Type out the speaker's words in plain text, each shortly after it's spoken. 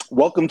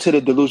Welcome to the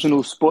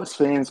Delusional Sports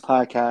Fans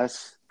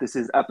Podcast. This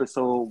is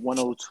episode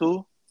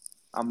 102.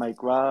 I'm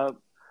Mike Robb,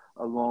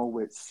 along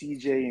with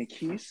CJ and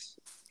Keith.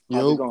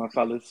 How's it Yo, going,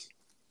 fellas?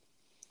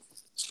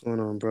 what's going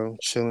on, bro?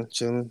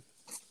 Chilling.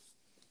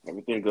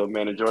 Everything good,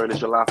 man. Enjoying this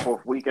July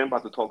 4th weekend.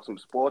 About to talk some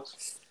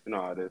sports. You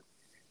know how it is.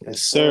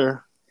 Yes,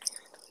 sir.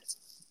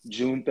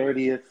 June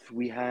 30th,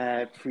 we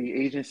had free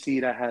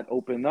agency that had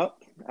opened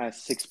up at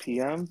 6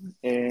 p.m.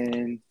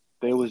 And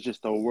there was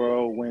just a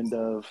whirlwind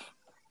of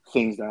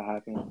things that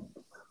happened.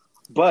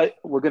 But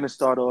we're going to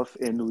start off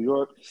in New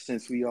York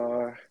since we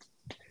are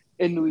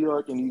in New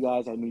York and you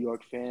guys are New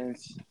York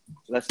fans.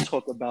 Let's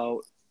talk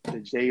about the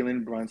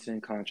Jalen Brunson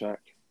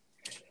contract.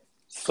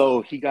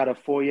 So he got a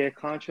 4-year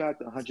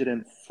contract,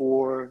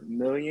 $104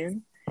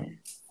 million.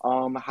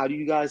 How do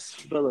you guys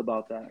feel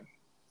about that?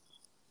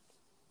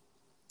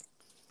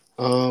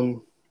 I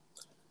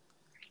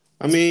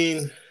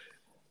mean,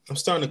 I'm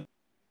starting to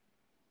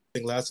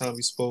think last time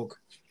we spoke,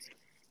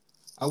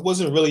 I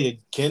wasn't really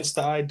against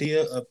the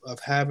idea of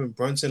having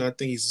Brunson. I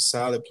think he's a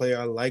solid player.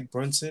 I like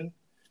Brunson.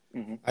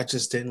 Mm-hmm. I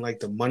just didn't like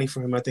the money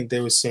for him. I think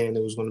they were saying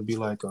it was going to be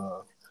like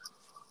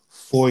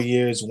 4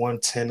 years,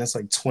 110. That's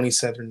like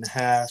 27 and a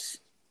half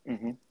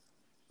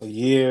a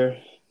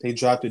year. They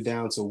dropped it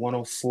down to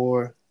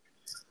 104.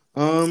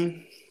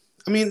 I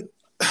mean,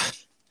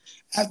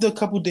 after a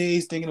couple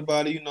days thinking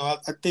about it, I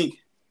think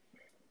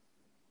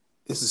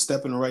it's a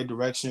step in the right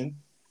direction.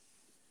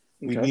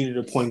 We needed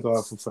a point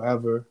guard for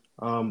forever.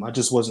 I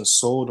just wasn't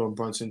sold on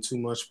Brunson too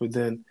much. But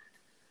then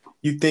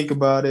you think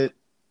about it,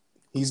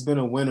 he's been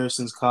a winner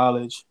since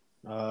college.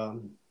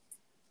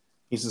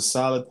 He's a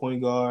solid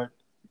point guard,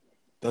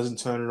 doesn't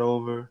turn it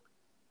over.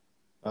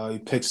 He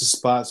picks his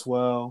spots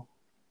well.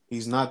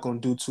 He's not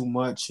going to do too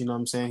much. You know what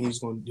I'm saying? He's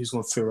going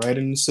to fit right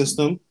in the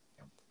system.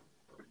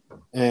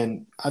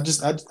 And I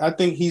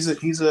think he's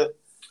a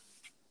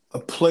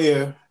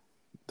player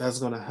that's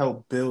going to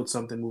help build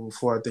something moving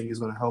forward. I think he's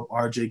going to help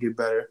RJ get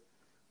better,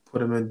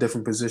 put him in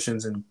different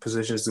positions and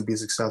positions to be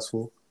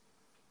successful.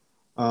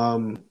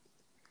 And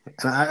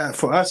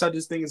for us, I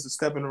just think it's a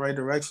step in the right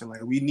direction.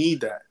 Like, we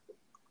need that.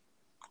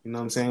 You know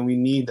what I'm saying? We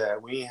need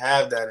that. We ain't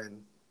have that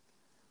in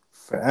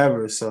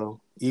forever. So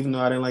even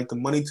though I didn't like the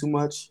money too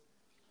much,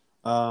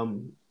 I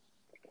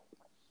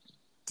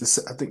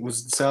think it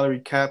was the salary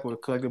cap or the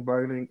collective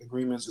bargaining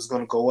agreements is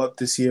going to go up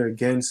this year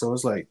again. So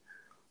it's like,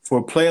 for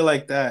a player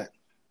like that,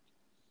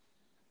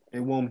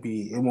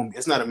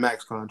 it's not a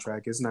max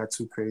contract. It's not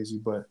too crazy,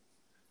 but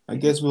I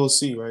guess we'll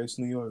see, right? It's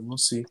New York. We'll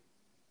see.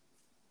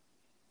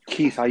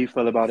 Keith, how you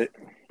feel about it?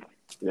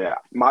 Yeah,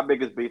 my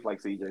biggest beef, like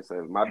CJ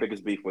said, my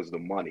biggest beef was the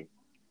money.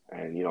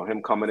 And,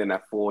 him coming in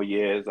at 4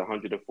 years,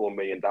 $104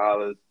 million.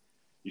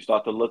 You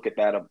start to look at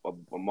that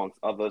amongst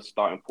other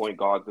starting point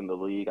guards in the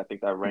league. I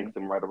think that ranks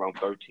him right around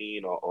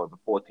 13 or the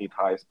 14th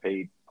highest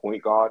paid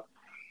point guard.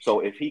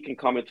 So if he can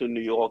come into New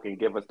York and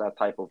give us that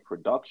type of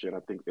production, I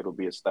think it'll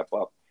be a step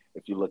up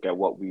if you look at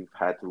what we've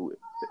had to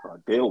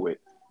deal with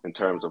in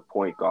terms of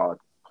point guard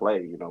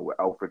play. With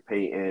Alfred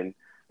Payton,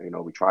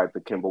 we tried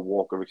the Kemba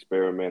Walker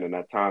experiment, and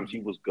at times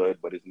he was good,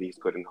 but his knees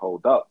couldn't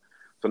hold up.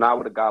 So now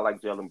with a guy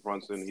like Jalen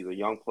Brunson, he's a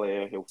young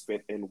player. He'll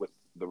fit in with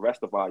the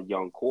rest of our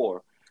young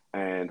core.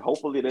 And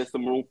hopefully there's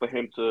some room for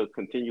him to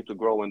continue to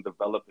grow and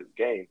develop his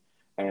game.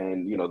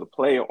 And, the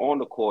player on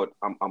the court,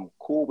 I'm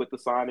cool with the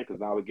signing because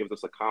now it gives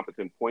us a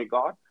competent point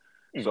guard.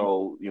 Mm-hmm.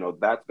 So,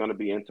 that's going to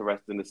be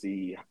interesting to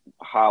see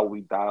how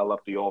we dial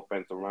up the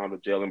offense around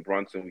with Jalen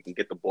Brunson. We can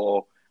get the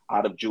ball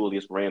out of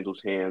Julius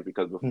Randle's hands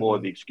because before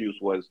the excuse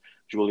was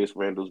Julius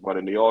Randle's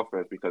running the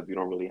offense because we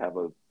don't really have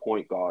a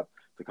point guard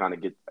to kind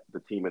of get the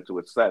team into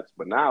its sets.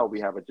 But now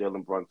we have a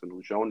Jalen Brunson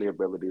who's shown the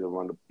ability to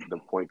run the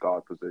point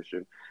guard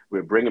position.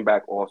 We're bringing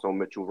back also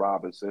Mitchell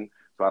Robinson.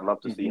 So I'd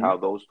love to see how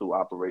those two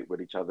operate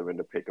with each other in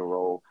the pick and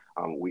roll.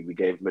 We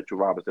gave Mitchell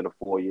Robinson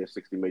a 4-year,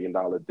 $60 million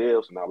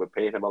deal. So now we're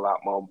paying him a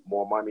lot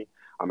more money.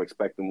 I'm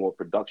expecting more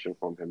production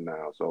from him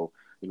now. So,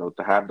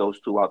 to have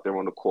those two out there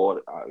on the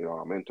court,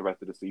 I'm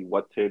interested to see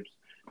what Tibbs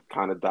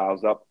kind of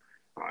dials up.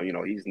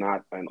 He's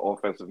not an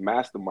offensive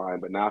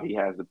mastermind, but now he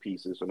has the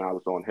pieces. So now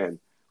it's on him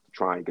to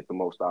try and get the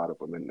most out of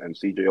him. And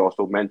CJ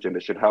also mentioned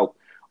it should help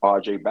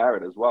RJ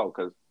Barrett as well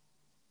because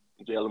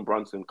Jalen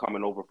Brunson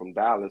coming over from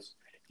Dallas,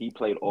 he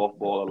played off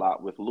ball a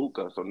lot with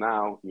Luka. So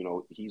now,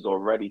 he's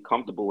already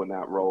comfortable in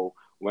that role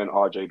when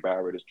RJ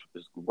Barrett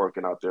is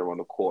working out there on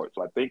the court.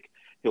 So I think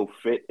he'll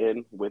fit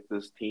in with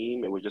this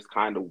team. It was just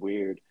kind of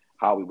weird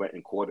how we went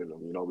and courted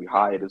him. We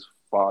hired his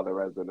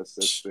father as an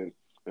assistant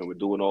and we're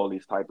doing all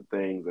these type of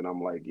things. And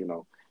I'm like,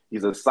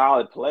 he's a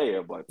solid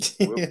player, but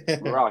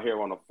we're out here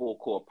on a full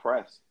court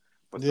press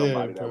for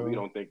somebody that we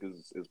don't think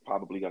is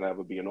probably going to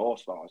ever be an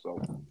all-star.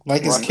 So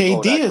like it's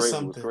KD or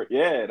something.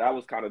 That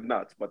was kind of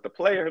nuts. But the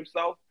player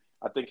himself,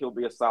 I think he'll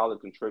be a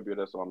solid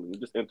contributor. So I'm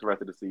just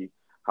interested to see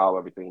how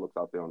everything looks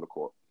out there on the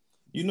court.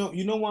 You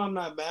know why I'm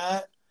not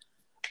mad?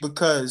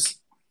 Because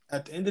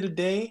at the end of the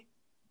day,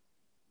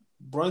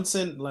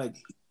 Brunson, like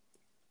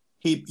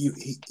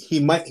he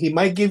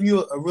might give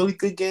you a really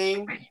good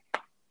game,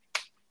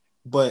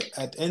 But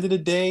at the end of the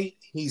day,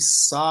 he's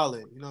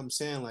solid. You know what I'm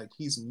saying? Like,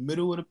 he's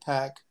middle of the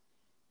pack.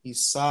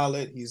 He's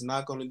solid. He's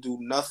not going to do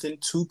nothing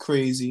too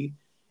crazy.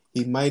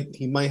 He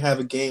might have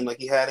a game like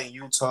he had in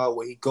Utah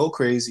where he go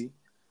crazy,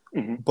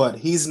 but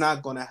he's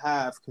not going to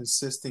have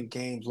consistent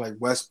games like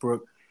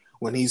Westbrook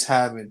when he's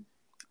having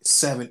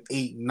 7,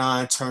 8,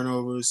 9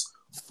 turnovers,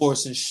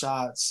 forcing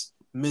shots,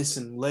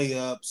 missing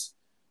layups,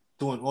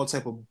 doing all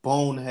type of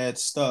bonehead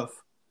stuff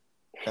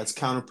that's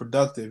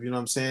counterproductive. You know what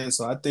I'm saying?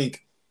 So I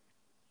think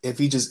if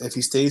he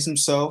stays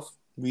himself,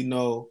 we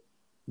know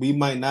we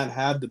might not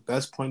have the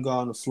best point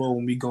guard on the floor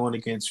when we going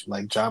against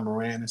like Ja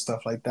Morant and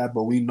stuff like that,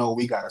 but we know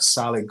we got a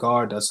solid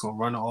guard that's gonna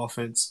run the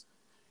offense.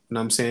 You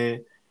know what I'm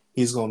saying?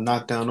 He's gonna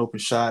knock down open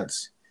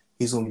shots.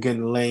 He's gonna get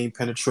in the lane,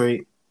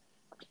 penetrate,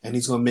 and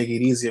he's gonna make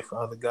it easier for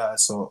other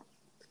guys. So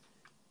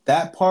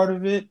that part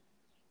of it,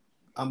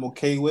 I'm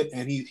okay with.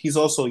 And he's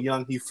also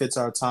young. He fits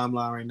our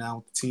timeline right now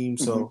with the team.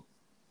 So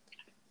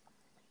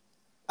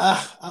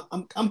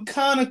I'm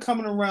kind of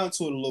coming around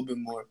to it a little bit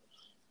more.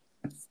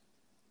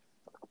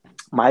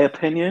 My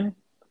opinion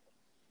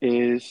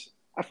is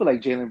I feel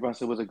like Jalen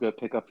Brunson was a good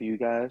pickup for you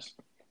guys.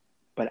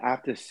 But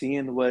after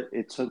seeing what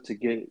it took to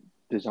get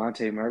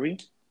DeJounte Murray,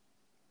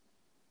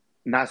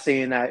 not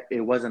saying that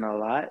it wasn't a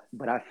lot,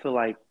 but I feel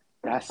like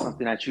that's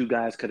something that you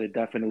guys could have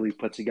definitely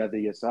put together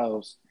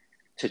yourselves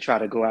to try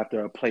to go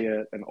after a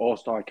player, an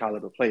all-star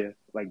caliber player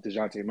like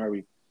DeJounte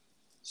Murray.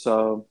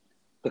 So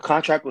the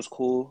contract was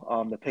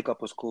cool. The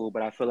pickup was cool,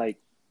 but I feel like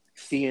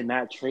seeing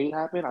that trade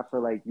happen, I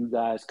feel like you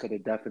guys could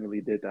have definitely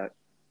did that.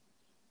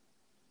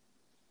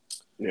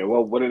 Yeah,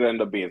 well, what did it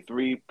end up being?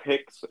 3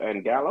 picks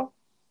and Gallo?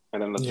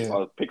 And then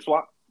a pick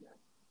swap?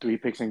 3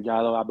 picks in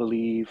Gallo, I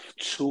believe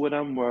 2 of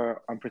them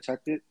were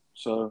unprotected.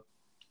 So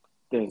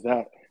there's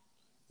that.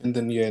 And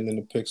then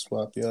the pick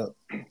swap, yeah.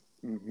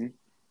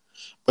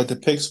 But the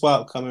pick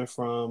swap coming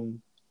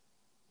from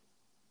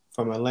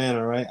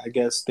Atlanta, right? I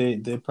guess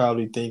they're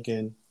probably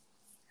thinking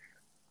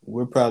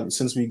we're probably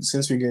since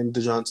we're getting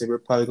DeJounte, we're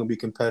probably gonna be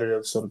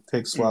competitive. So the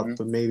pick swap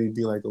would maybe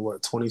be like a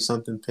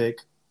 20-something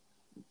pick.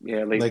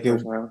 Yeah, late like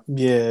first round.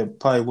 Yeah,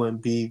 probably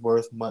wouldn't be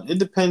worth much. It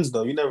depends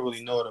though. You never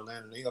really know at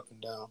Atlanta. They up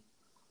and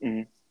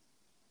down.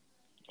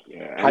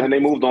 Yeah, and then they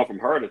moved on from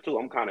Herter too.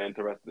 I'm kind of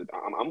interested.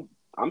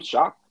 I'm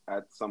shocked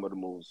at some of the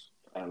moves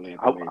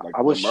Atlanta made. Like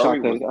I was Murray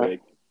shocked was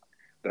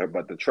big,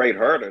 but the trade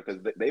Herter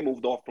because they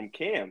moved off from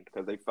Cam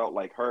because they felt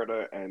like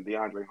Herter and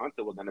DeAndre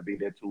Hunter were going to be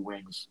their 2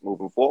 wings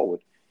moving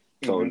forward.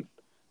 So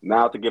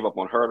now to give up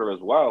on Herter as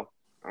well,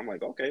 I'm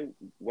like, okay,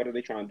 what are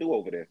they trying to do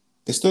over there?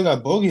 They still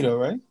got Bogey though,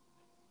 right?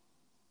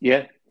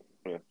 Yeah.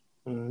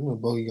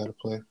 Bogey got to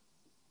play.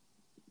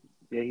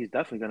 Yeah, he's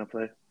definitely gonna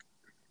play.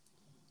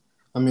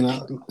 I mean,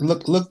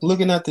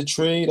 looking at the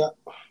trade,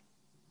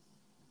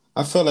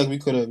 I felt like we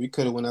could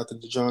have went after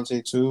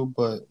DeJounte too,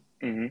 but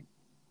I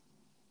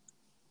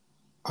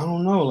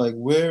don't know. Like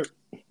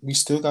we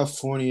still got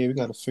Fournier. We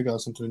got to figure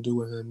out something to do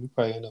with him. We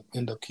probably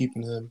end up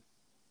keeping him.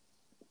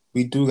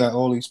 We do got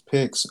all these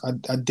picks.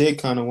 I did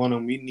kind of want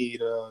him. We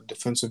need a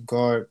defensive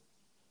guard.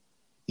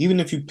 Even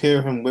if you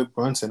pair him with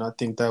Brunson, I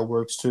think that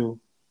works too.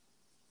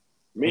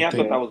 I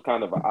thought that was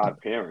kind of an odd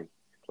pairing.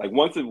 Like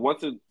once it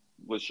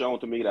was shown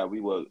to me that we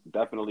were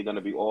definitely going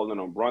to be all in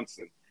on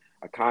Brunson,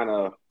 I kind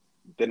of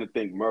didn't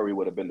think Murray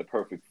would have been the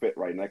perfect fit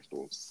right next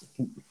to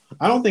him.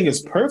 I don't think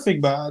it's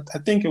perfect, but I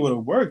think it would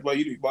have worked. Why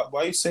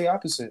you say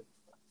opposite?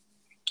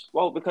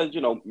 Well, because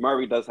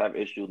Murray does have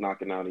issues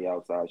knocking down the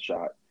outside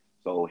shot.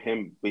 So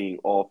him being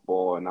off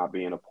ball and not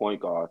being a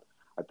point guard,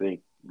 I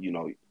think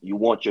you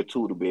want your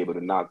 2 to be able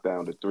to knock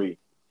down the 3,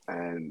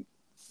 and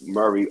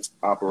Murray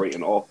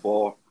operating off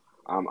ball.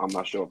 I'm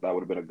not sure if that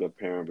would have been a good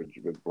pairing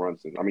with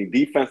Brunson. I mean,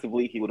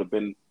 defensively, he would have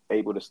been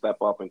able to step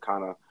up and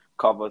kind of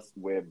cover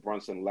where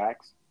Brunson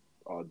lacks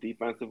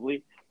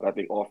defensively. But I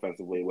think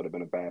offensively, it would have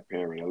been a bad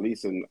pairing. At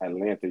least in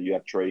Atlanta, you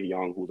have Trae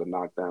Young, who's a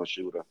knockdown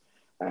shooter,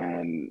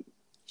 and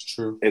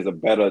is a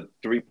better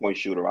 3-point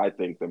shooter, I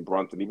think, than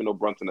Brunson. Even though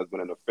Brunson has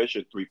been an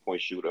efficient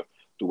 3-point shooter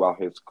throughout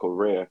his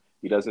career,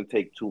 he doesn't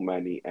take too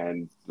many,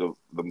 and the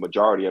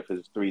majority of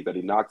his threes that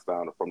he knocks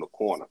down are from the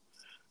corner.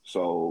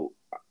 So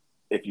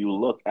if you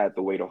look at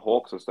the way the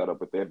Hawks are set up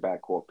with their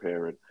backcourt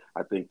pairing,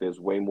 I think there's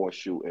way more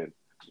shooting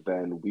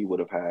than we would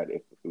have had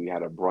if we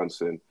had a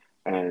Brunson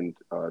and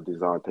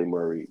DeJounte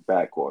Murray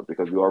backcourt,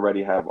 because we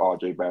already have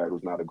R.J. Barrett,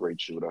 who's not a great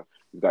shooter.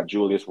 You've got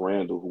Julius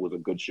Randle, who was a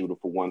good shooter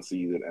for one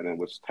season and then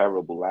was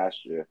terrible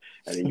last year.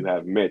 And then you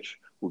have Mitch,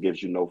 who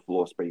gives you no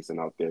floor spacing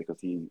out there because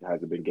he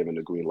hasn't been given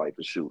the green light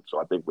to shoot. So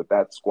I think with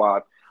that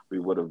squad, we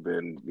would have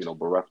been,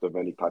 bereft of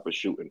any type of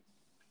shooting.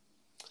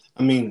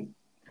 I mean,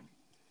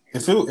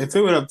 if it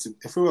were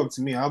up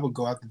to me, I would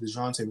go after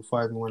DeJounte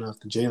before I even went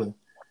after Jalen.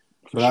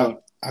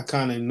 But I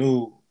kind of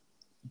knew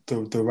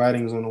the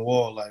writings on the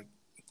wall, like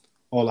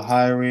all the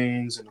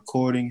hirings and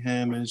courting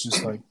him, and it's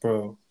just like,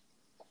 bro.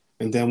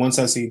 And then once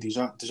I see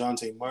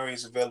DeJounte Murray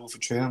is available for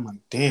trade, I'm like,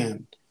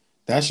 damn,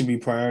 that should be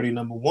priority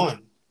number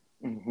 1.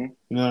 You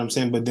know what I'm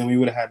saying? But then we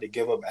would have had to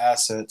give up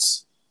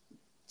assets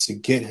to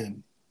get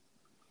him.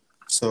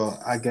 So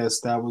I guess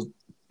that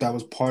that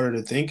was part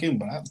of the thinking.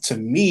 But to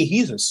me,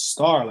 he's a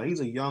star. Like,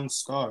 he's a young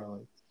star.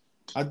 Like,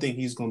 I think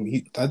he's gonna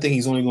be. I think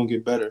he's only gonna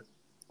get better.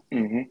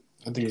 Mm-hmm.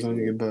 I think he's only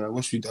gonna get better. I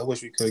wish we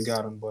could have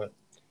got him, but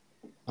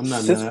I'm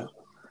not Since mad.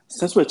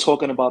 since we're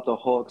talking about the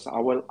Hawks, I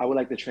would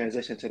like to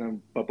transition to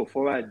them. But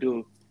before I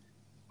do,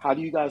 how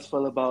do you guys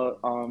feel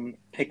about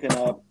picking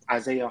up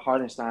Isaiah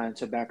Hartenstein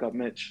to back up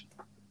Mitch?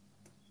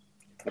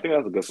 I think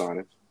that's a good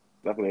signing.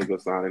 Definitely a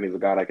good signing. He's a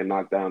guy that can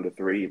knock down the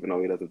three, even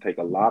though he doesn't take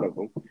a lot of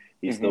them.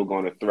 He's Mm-hmm. still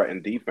going to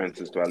threaten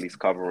defenses to at least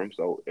cover him,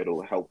 so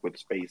it'll help with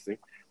spacing.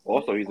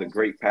 Also, he's a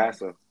great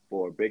passer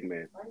for a big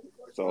man.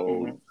 So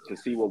Mm-hmm.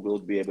 to see what we'll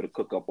be able to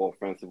cook up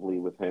offensively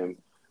with him,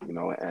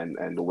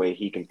 and the way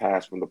he can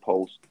pass from the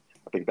post,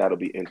 I think that'll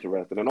be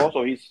interesting. And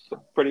also, he's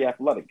pretty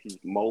athletic. He's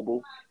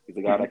mobile. He's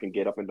a guy Mm-hmm. that can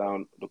get up and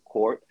down the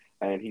court,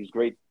 and he's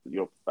great,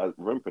 at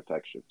rim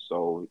protection.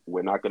 So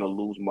we're not going to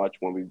lose much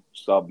when we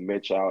sub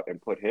Mitch out and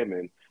put him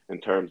in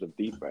terms of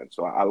defense.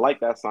 So I like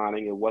that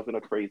signing. It wasn't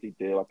a crazy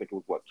deal. I think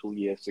it was 2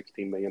 years,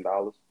 $16 million.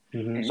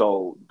 Mm-hmm.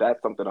 So that's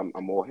something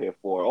I'm all here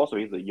for. Also,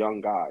 he's a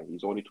young guy.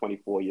 He's only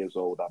 24 years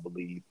old, I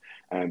believe.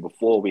 And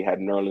before we had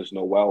Nerlens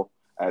Noel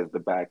as the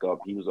backup,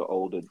 he was an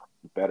older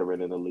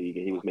veteran in the league,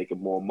 and he was making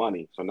more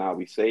money. So now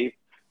we saved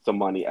some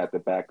money at the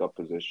backup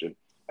position.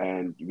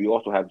 And we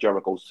also have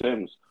Jericho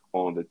Sims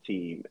on the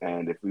team.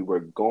 And if we were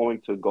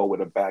going to go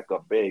with a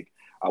backup big,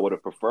 I would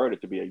have preferred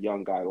it to be a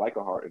young guy like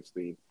a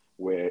Hartenstein,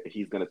 where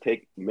he's going to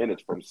take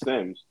minutes from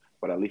Sims,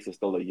 but at least it's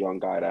still a young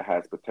guy that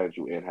has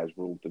potential and has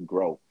room to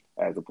grow,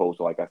 as opposed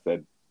to, like I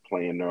said,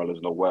 playing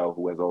Nerlens Noel,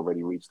 who has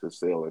already reached the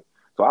ceiling.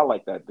 So I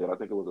like that deal. I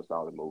think it was a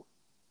solid move.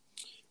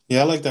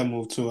 Yeah, I like that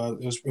move too.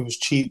 It was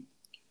cheap,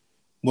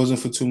 wasn't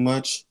for too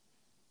much,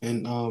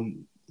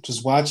 and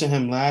just watching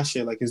him last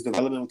year, like his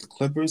development with the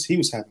Clippers, he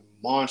was having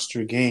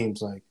monster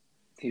games.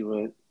 He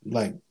would.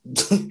 Like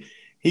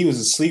he was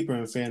a sleeper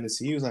in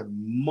fantasy. He was like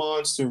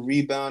monster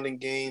rebounding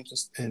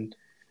games and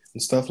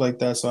stuff like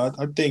that. So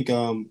I think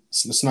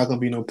it's not gonna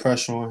be no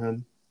pressure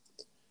on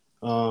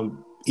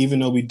him. Even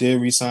though we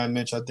did re-sign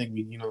Mitch, I think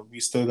we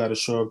still got to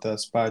shore up that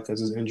spot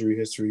because his injury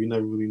history, you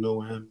never really know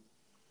with him.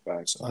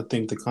 Right. So I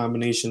think the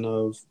combination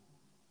of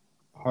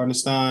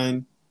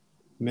Hardenstein,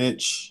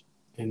 Mitch,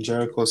 and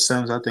Jericho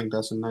Sims, I think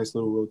that's a nice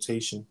little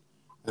rotation.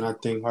 And I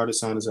think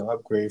Hardenstein is an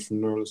upgrade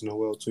from Nerlens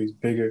Noel too. He's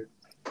bigger.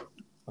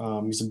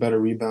 He's a better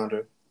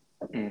rebounder.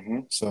 Mm-hmm.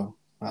 So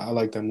I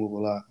like that move a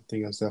lot. I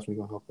think that's definitely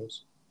gonna help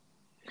us.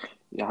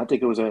 Yeah, I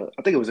think it was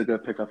a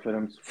good pickup for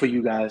them, for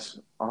you guys.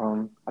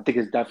 I think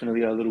it's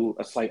definitely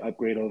a slight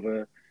upgrade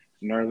over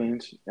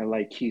Nerlens, and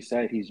like Keith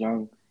said, he's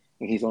young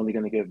and he's only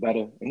going to get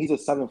better. And he's a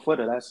 7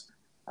 footer. That's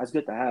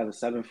good to have, a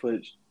 7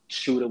 foot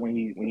shooter when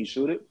he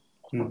shoot it.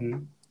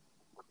 Mm-hmm.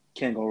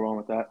 Can't go wrong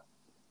with that.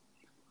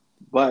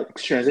 But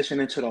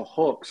transitioning to the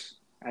Hawks,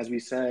 as we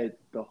said,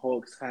 the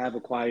Hawks have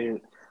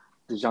acquired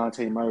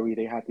DeJounte Murray.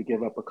 They have to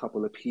give up a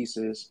couple of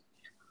pieces.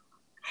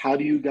 How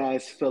do you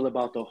guys feel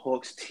about the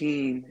Hawks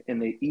team in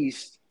the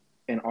East,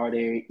 and are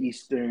they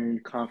Eastern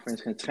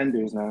Conference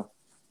contenders now?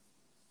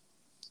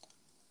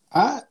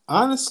 I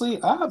honestly,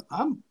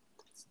 I'm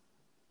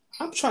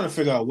trying to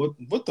figure out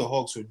what the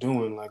Hawks are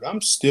doing. Like,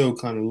 I'm still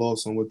kind of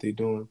lost on what they're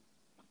doing.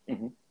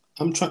 Mm-hmm.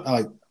 I'm trying,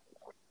 like,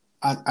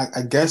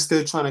 I guess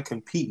they're trying to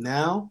compete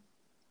now,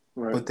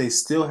 Right. but they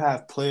still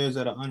have players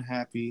that are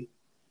unhappy.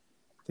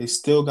 They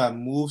still got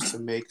moves to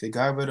make. They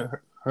got rid of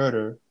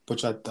Herter,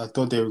 which I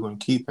thought they were going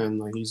to keep him.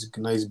 Like, he's a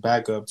nice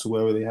backup to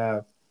whoever they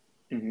have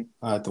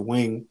Mm-hmm. at the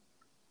wing.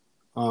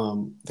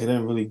 They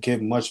didn't really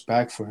get much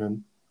back for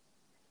him,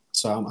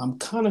 so I'm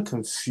kind of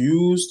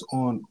confused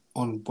on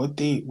what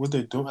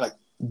they're doing. Like,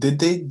 did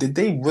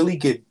they really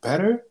get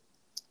better?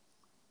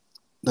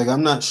 Like,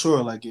 I'm not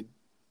sure. Like,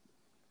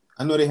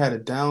 I know they had a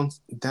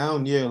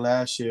down year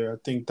last year. I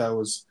think that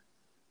was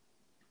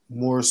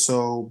more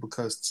so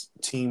because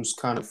teams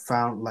kind of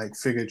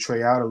figured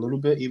Trey out a little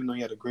bit, even though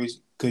he had a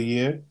good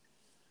year.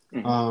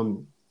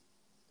 Mm-hmm.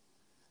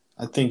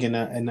 I think in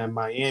that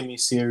Miami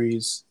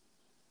series,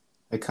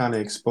 it kind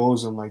of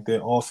exposed them. Like,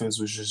 their offense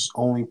was just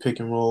only pick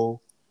and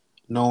roll.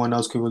 No one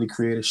else could really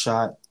create a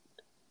shot.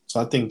 So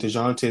I think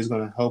DeJounte is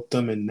going to help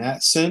them in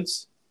that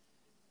sense,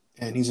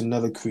 and he's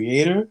another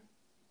creator.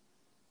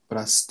 But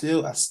I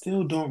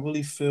still don't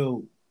really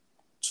feel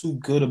too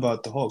good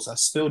about the Hawks. I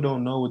still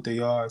don't know what they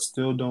are. I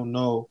still don't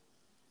know,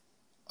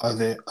 are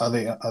they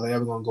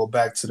ever going to go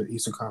back to the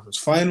Eastern Conference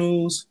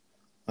Finals?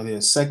 Are they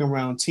a second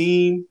round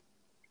team?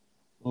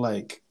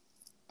 Like,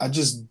 I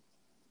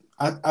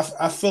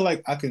feel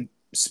like I can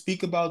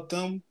speak about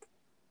them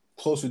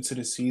closer to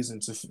the season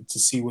to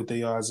see what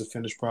they are as a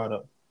finished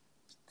product.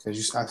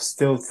 Because I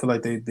still feel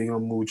like they're going to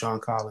move John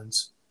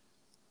Collins.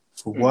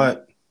 For Mm-hmm.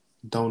 what?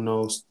 Don't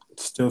know.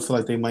 Still feel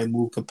like they might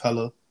move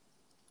Capella.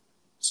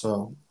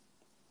 So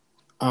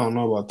I don't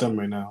know about them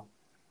right now.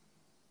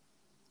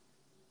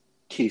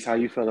 Keith, how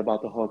you feel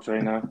about the Hawks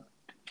right now?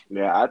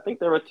 Yeah, I think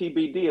they're a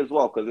TBD as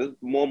well because there's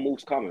more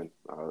moves coming.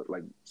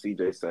 Like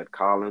CJ said,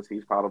 Collins,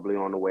 he's probably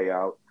on the way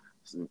out.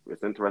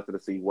 It's interesting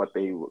to see what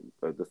they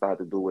decide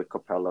to do with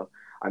Capella.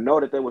 I know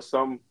that there was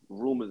some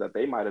rumors that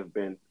they might have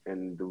been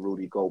in the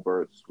Rudy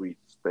Gobert sweet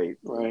state,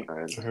 Right.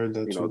 and I heard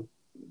that you know too.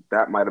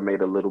 that might have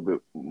made a little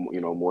bit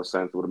more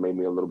sense. Would have made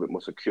me a little bit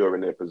more secure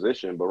in their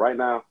position. But right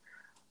now,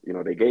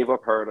 they gave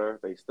up Herter.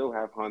 They still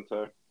have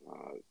Hunter.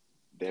 Uh,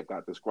 they've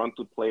got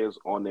disgruntled players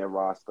on their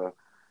roster,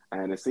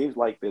 and it seems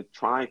like they're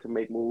trying to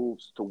make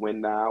moves to win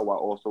now while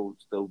also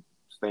still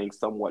staying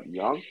somewhat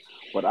young.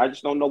 But I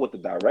just don't know what the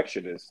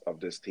direction is of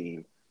this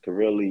team to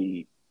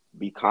really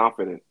be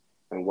confident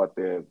in what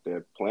their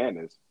plan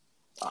is.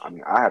 I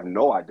mean, I have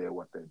no idea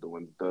what they're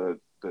doing. The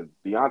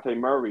Deontay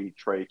Murray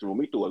trade threw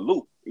me through a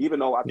loop, even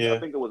though I Yeah.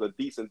 think it was a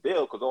decent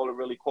deal because all it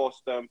really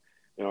cost them,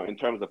 in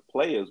terms of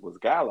players was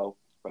Gallo.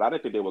 But I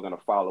didn't think they were going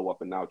to follow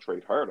up and now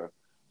trade Herter.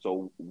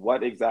 So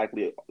what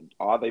exactly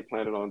are they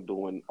planning on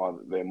doing? Are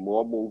there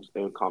more moves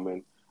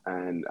incoming?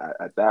 And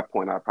at that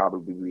point, I'll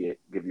probably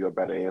give you a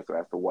better answer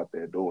as to what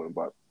they're doing.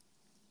 But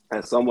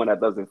as someone that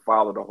doesn't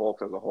follow the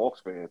Hawks as a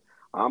Hawks fan,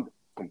 I'm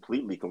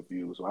completely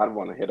confused. So I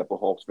want to hit up a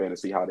Hawks fan and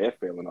see how they're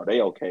feeling. Are they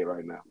okay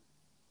right now?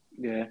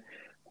 Yeah.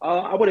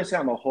 I wouldn't say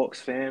I'm a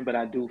Hawks fan, but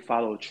I do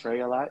follow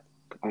Trey a lot.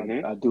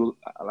 Mm-hmm.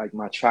 I like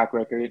my track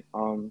record.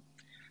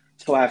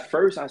 So at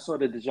first I saw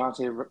the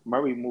DeJounte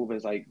Murray move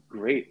as like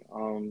great.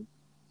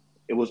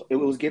 It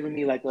was giving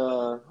me like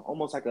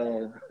almost like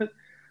a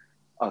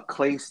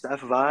Clay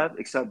Steph vibe,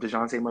 except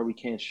DeJounte Murray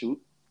can't shoot,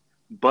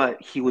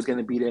 but he was going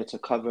to be there to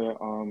cover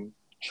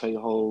Trey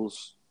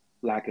Hole's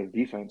lack of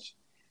defense.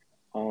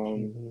 Um,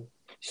 Mm-hmm.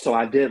 so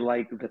I did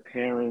like the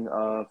pairing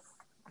of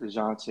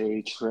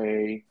DeJounte,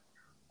 Trey,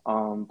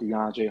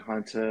 DeAndre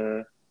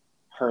Hunter,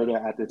 Herder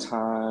at the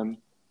time,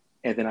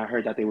 and then I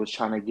heard that they was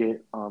trying to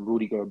get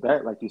Rudy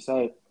Gobert, like you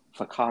said,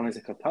 for Collins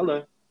and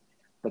Capella,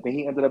 but then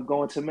he ended up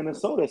going to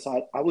Minnesota.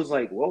 So I was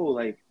like, whoa,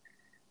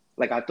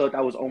 like I thought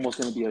that was almost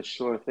going to be a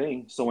sure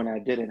thing. So when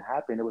that didn't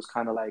happen, it was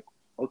kind of like,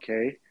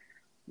 okay,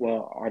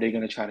 well, are they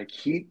going to try to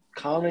keep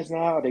Collins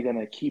now? Are they going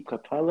to keep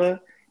Capella?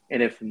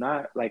 And if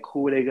not, like,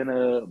 who are they going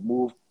to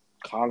move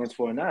Collins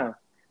for now?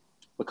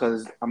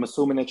 Because I'm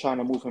assuming they're trying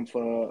to move him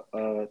for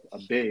a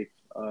big,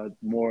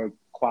 more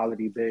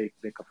quality big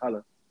than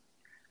Capella.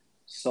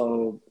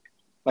 So,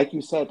 like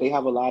you said, they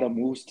have a lot of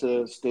moves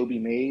to still be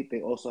made.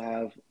 They also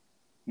have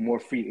more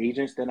free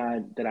agents than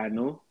I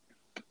knew.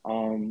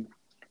 Um,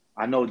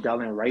 I know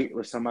Delon Wright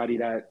was somebody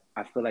that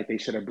I feel like they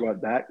should have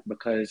brought back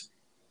because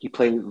he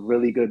played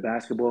really good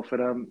basketball for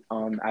them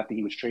after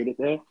he was traded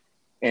there,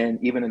 and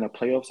even in the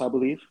playoffs, I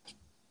believe.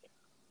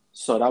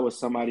 So that was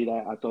somebody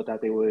that I thought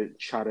that they would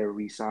try to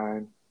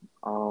re-sign.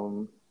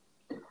 Um,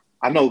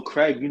 I know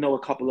Craig, you know a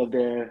couple of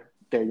their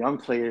young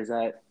players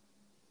that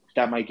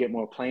might get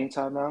more playing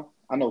time now.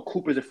 I know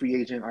Cooper's a free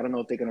agent. I don't know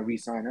if they're gonna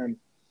re-sign him.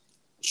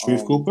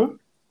 Sharif Um, Cooper?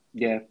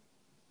 yeah,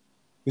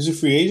 He's a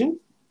free agent?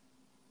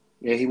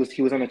 yeah, he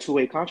was on a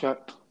two-way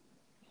contract.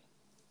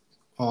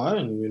 Oh, I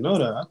didn't even know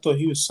that. I thought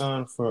he was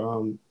signed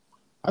for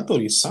I thought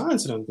he signed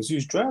to them because he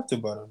was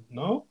drafted by them.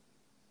 No?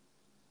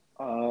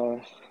 Uh,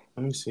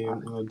 Let me see.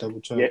 I'm gonna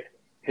double check. yeah,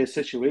 his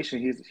situation,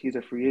 he's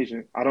a free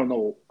agent. I don't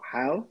know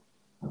how,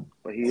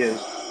 but he is.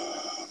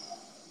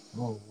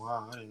 Oh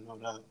wow, I didn't know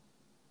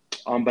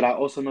that. But I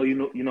also know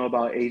you know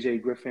about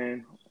AJ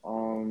Griffin.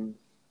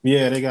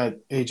 Yeah, they got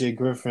AJ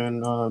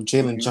Griffin,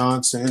 Jalen Mhm,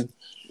 Johnson.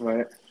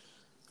 right.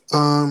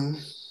 Um,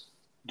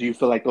 Do you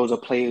feel like those are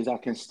players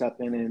that can step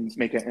in and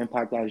make an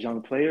impact as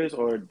young players,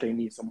 or they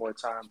need some more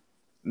time?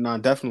 no,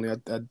 definitely.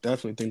 I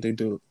definitely think they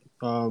do.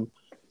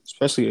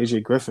 Especially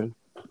AJ Griffin.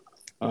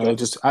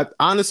 Okay. I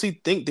honestly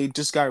think they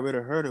just got rid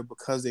of Herter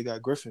because they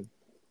got Griffin.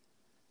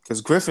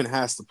 Because Griffin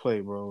has to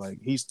play, bro. Like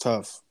he's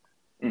tough.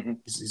 Hmm.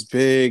 He's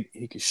big.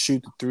 He can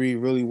shoot the three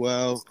really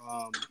well.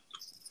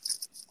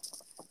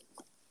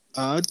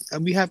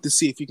 We have to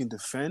see if he can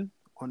defend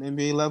on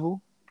NBA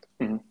level,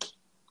 Hmm.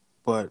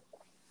 but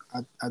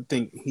I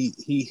think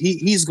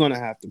he's gonna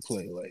have to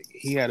play. Like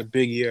he had a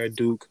big year at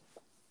Duke.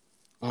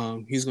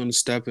 He's gonna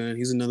step in.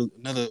 He's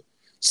another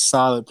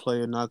solid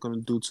player. Not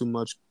gonna do too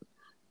much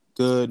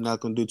good.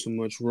 Not gonna do too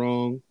much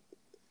wrong.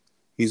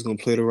 He's gonna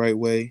play the right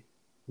way,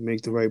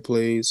 make the right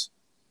plays,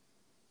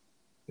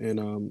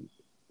 and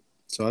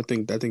so I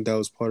think that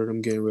was part of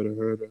them getting rid of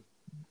Herder.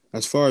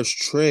 As far as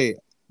Trey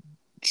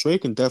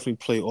can definitely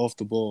play off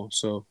the ball.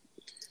 So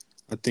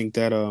I think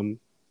that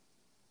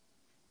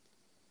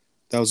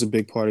was a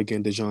big part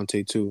again,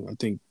 DeJounte too. I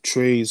think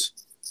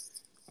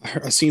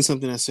I seen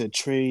something that said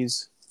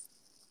Trey's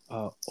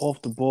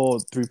off the ball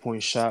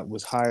 3-point shot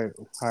was higher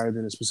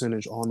than his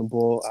percentage on the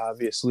ball.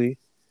 Obviously,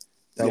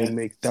 Yeah.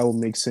 that would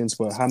make sense.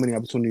 But how many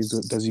opportunities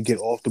does he get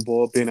off the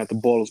ball? Being that the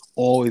ball is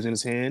always in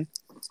his hand.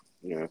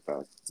 Yeah,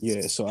 fact.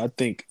 Yeah, so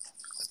think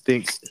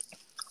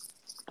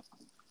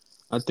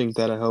I think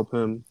that'll help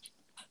him.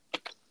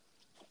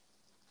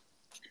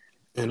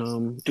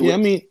 And Do yeah, I it.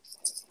 mean,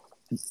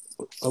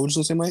 I was just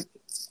gonna say, Mike.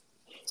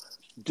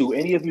 Do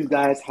any of you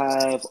guys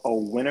have a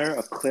winner,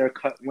 a clear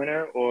cut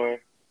winner, or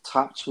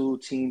top two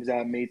teams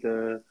that made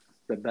the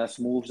best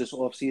moves this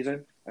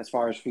offseason as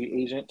far as free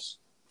agents?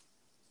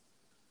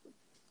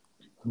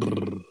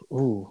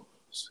 Ooh,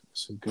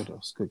 that's a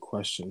good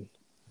question.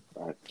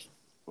 Right.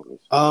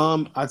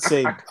 I'd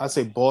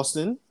say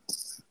Boston.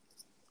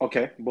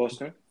 Okay,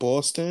 Boston.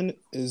 Boston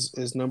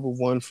is number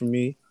one for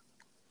me.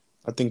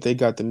 I think they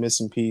got the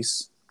missing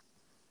piece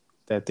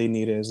that they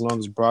needed. As long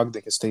as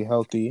Brogdon can stay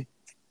healthy,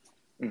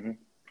 Mm-hmm.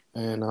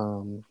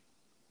 and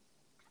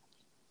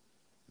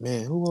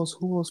man, who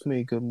else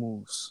made good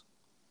moves?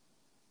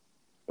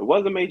 It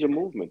was a major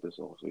movement this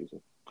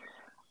offseason,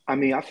 I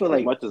mean, as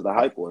much as the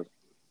hype was.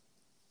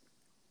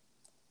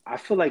 I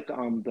feel like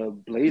the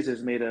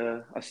Blazers made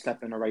a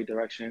step in the right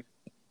direction.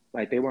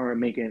 Like they weren't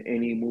making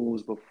any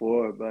moves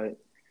before, but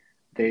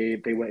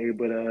they were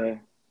able to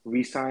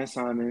re-sign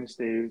Simons.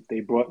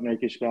 They brought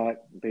Nurkic back.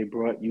 They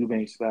brought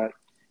Eubanks back,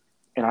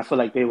 and I feel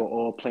like they were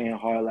all playing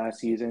hard last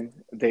season.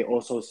 They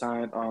also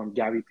signed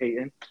Gary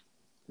Payton,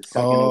 the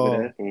second over Oh,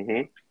 there,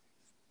 Mm-hmm.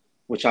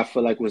 which I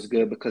feel like was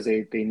good because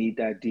they need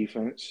that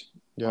defense.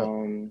 yep.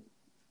 Um,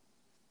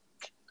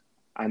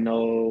 I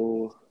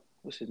know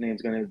what's his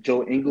name's gonna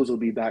Joe Ingles will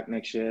be back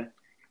next year.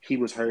 He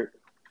was hurt.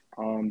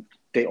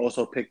 They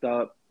also picked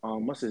up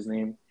what's his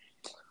name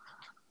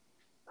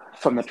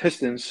from the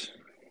Pistons.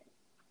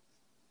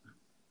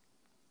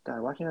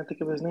 God, why can't I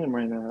think of his name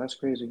right now? That's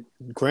crazy.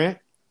 Grant,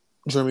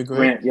 Jeremy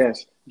Grant. Grant,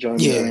 yes,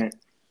 Jeremy Yeah, Grant,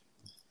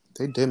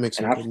 they did make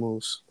and some good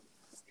moves.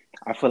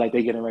 I feel like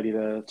they're getting ready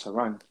to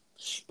run.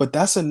 But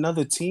that's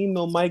another team,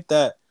 though, Mike,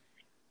 that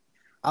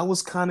I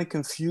was kind of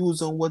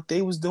confused on what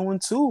they was doing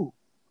too.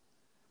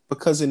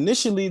 Because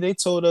initially they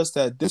told us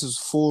that this is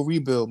full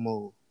rebuild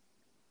mode,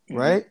 Mm-hmm.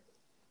 right?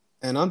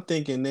 And I'm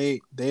thinking they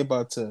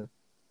about to,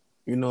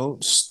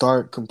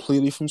 start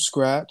completely from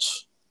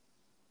scratch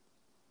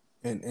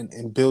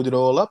and build it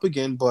all up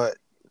again. But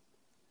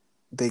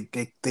they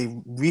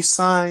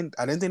re-signed.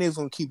 I didn't think they was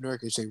gonna keep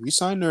Nurkic. They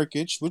re-signed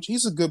Nurkic, which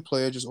he's a good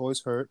player, just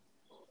always hurt.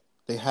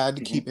 They had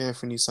to keep Mm-hmm.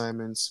 Anthony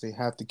Simons. They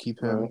have to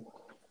keep him. Right.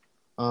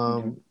 Mm-hmm.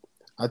 Um,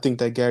 I think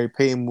that Gary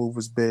Payton move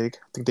was big.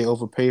 I think they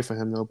overpaid for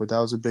him though, but that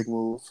was a big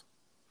move.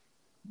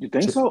 You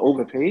think so?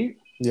 Overpaid?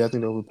 Yeah, I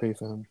think they overpaid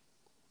for him.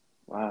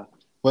 Wow.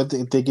 What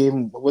they gave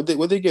him? What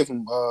they give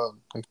him?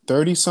 Like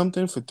 30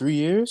 something for 3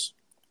 years.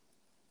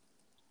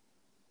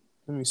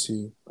 Let me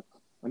see.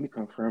 Let me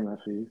confirm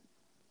that for you.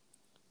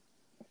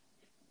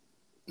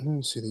 Let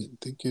me see.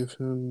 They give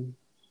him.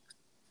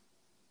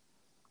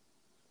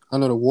 I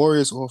know the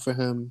Warriors offer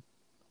him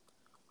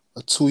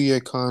a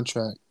 2-year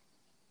contract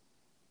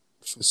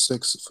for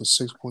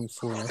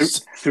 6.4. That's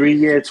 3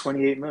 year,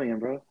 28 million,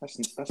 bro. That's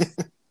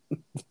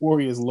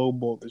Warriors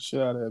lowball the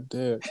shit out of him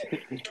there.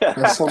 that's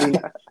That's only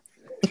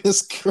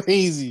that's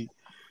crazy.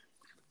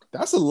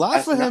 That's a lot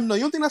that's for not him, though.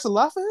 You don't think that's a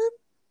lot for him?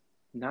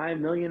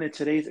 9 million in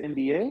today's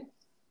NBA.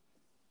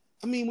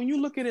 I mean, when you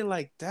look at it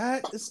like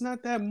that, it's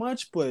not that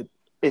much, but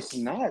It's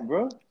not,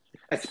 bro.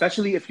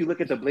 Especially if you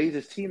look at the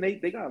Blazers team,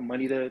 they got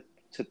money to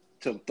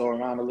throw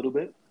around a little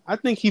bit. I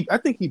think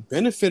he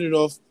benefited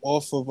off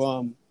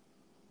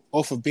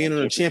of being That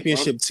on a championship run.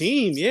 championship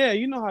team. Yeah,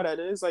 you know how that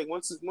is. Like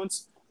once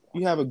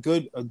you have a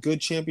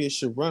good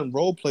championship run,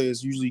 role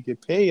players usually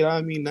get paid.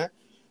 I mean that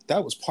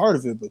was part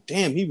of it. But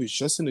damn, he was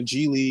just in the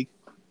G League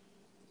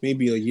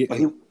maybe a year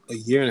But a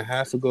year and a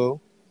half ago.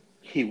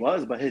 he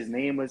was, but his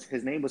name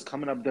was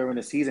coming up during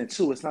the season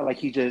too. It's not like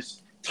he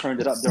just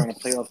turned it up during the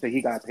playoffs that he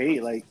got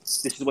paid. Like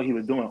this is what he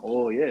was doing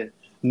all year.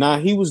 Nah,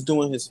 he was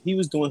doing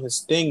his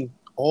thing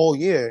all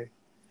year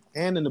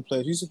and in the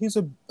playoffs. He's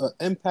a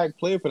impact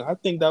player, but I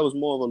think that was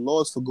more of a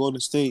loss for Golden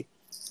State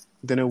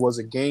than it was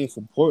a gain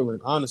for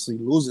Portland. Honestly,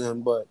 losing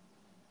him, but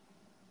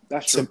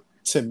That's to true.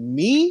 to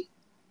me,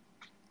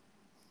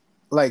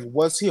 like,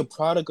 was he a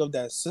product of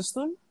that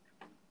system?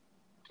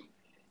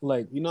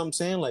 Like, you know what I'm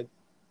saying? Like,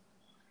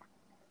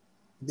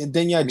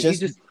 then yeah, I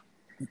mean,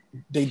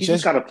 they he just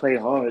just got to play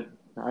hard.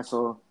 That's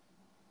all.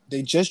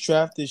 they just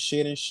drafted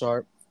Shaden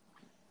Sharp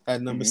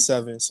at number Mm-hmm.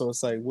 7. So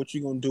it's like, what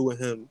you gonna do with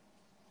him?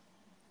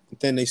 But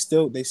then they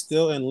still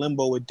in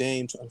limbo with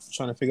Dame,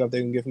 trying to figure out if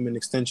they can give him an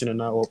extension or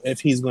not, or if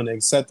he's gonna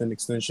accept an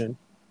extension.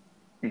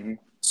 Mm-hmm.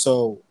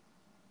 So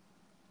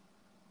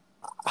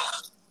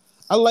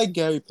I like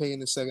Gary Payton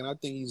the second. I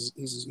think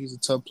he's a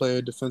tough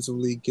player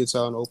defensively, gets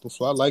out on the open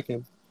floor. I like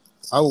him.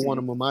 I would want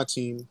Mm-hmm. him on my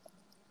team,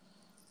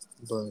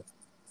 but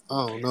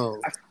I don't know.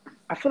 I,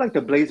 I feel like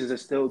the Blazers are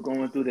still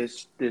going through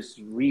this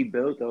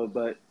rebuild though,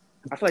 but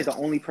I feel like the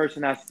only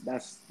person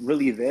that's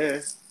really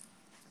there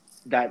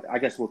that I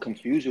guess will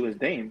confuse you is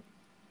Dame.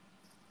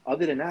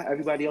 Other than that,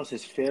 everybody else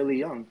is fairly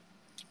young.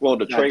 Well,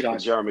 the Not trade for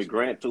Josh. Jeremy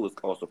Grant too is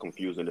also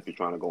confusing if you're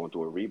trying to go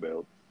into a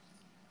rebuild.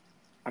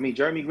 I mean,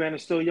 Jeremy Grant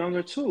is still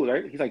younger too,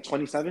 right? He's like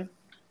 27,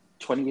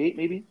 28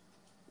 maybe.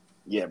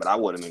 Yeah, but I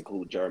wouldn't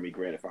include Jeremy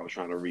Grant if I was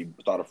trying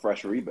to start a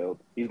fresh rebuild.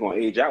 He's going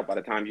to age out by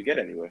the time you get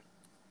anywhere.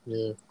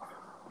 Yeah.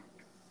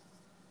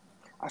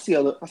 I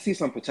see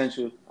some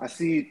potential. I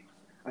see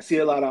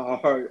a lot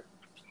of hard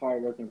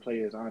working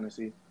players,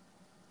 honestly.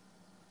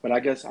 But I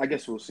guess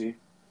we'll see.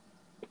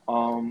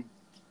 Um,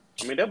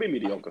 I mean, they'll be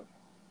mediocre.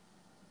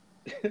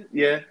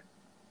 yeah,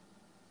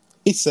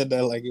 He said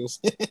that like it was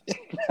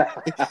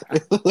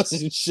it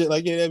wasn't shit.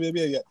 Like yeah,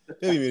 maybe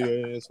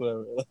it's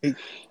whatever. Like,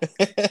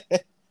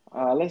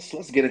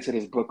 let's get into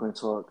this Brooklyn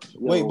talk. Yo,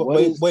 wait, what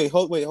is?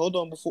 hold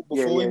on Yeah, before we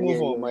yeah, yeah,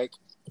 move on, yeah. Mike.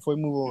 Before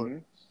we move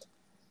on,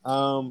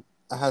 Mm-hmm.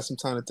 I had some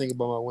time to think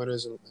about my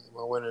winners and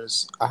my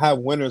winners. I have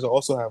winners. I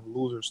also have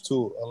losers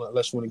too.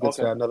 Unless you want to get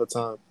to Okay. that another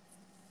time.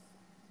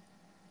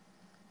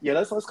 Yeah,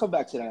 let's come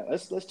back to that.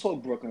 Let's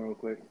talk Brooklyn real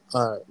quick.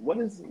 All right.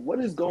 What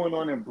is going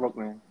on in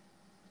Brooklyn?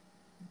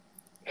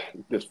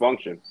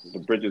 Dysfunction. The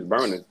bridge is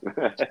burning.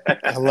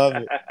 I love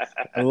it.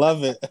 I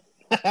love it.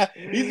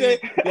 You say,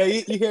 yeah,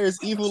 you hear his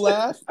evil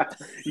laugh?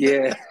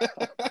 Yeah,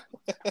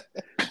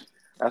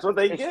 That's what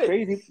they it's get.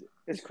 crazy.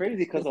 It's crazy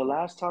because the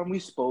last time we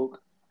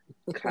spoke,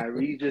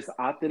 Kyrie just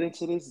opted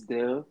into this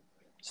deal.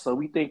 So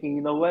we thinking,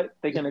 you know what?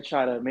 They're gonna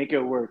try to make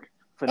it work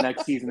for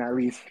next season at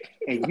least.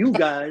 And you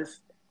guys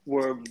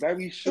were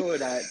very sure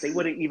that they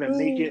wouldn't even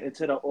make it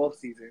into the off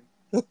season.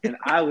 And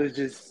I was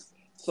just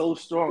so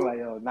strong, like,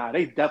 yo, nah,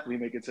 they definitely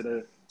make it to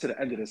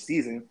the end of the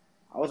season.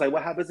 I was like,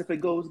 what happens if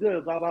it goes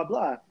good? Blah blah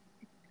blah.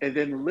 And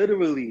then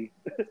literally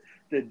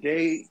the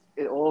day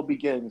it all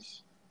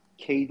begins,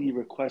 KD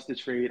requests a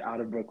trade out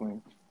of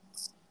Brooklyn.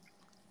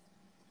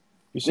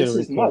 We should This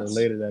have is recorded nuts.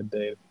 later that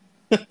day.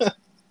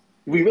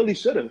 We really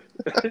should have.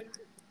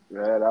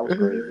 Yeah, that was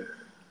crazy.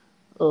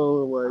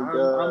 Oh my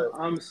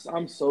god.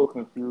 I'm so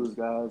confused,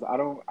 guys. I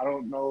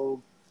don't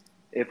know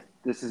if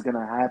this is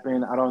gonna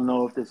happen. I don't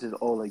know if this is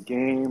all a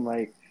game.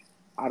 Like,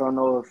 I don't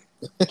know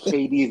if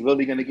KD is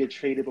really gonna get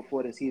traded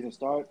before the season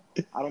starts.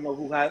 I don't know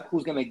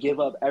who's gonna give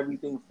up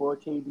everything for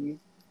KD.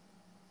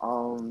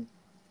 Um,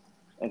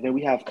 and then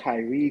we have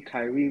Kyrie.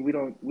 Kyrie, we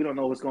don't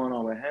know what's going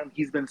on with him.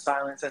 He's been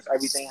silent since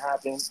everything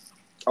happened.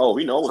 Oh,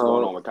 we know what's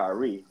going on So with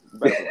Kyrie. You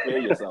better prepare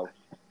yourself.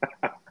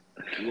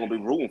 You're gonna be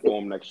rooting for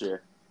him next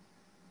year.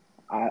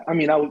 I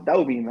mean that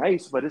would be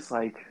nice, but it's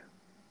like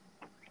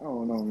I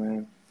don't know,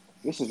 man.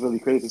 This is really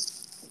crazy.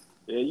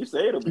 Yeah, you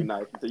say it'll be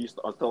nice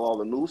until all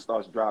the news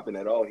starts dropping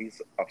that he's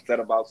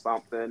upset about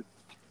something.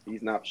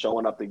 He's not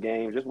showing up to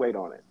games. Just wait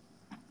on it.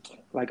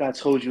 Like I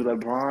told you,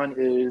 LeBron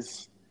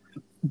is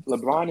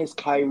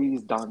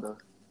Kyrie's Donda.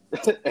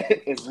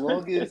 as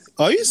long as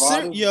Are you Bron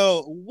serious? is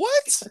Yo,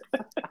 what?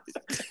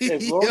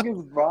 as Yo. long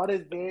as Bron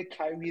is there,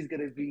 Kyrie's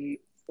gonna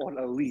be on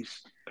a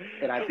leash,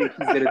 and I think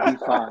he's gonna be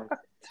fine.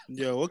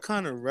 Yo, what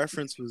kind of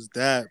reference was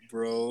that,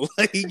 bro?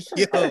 Like,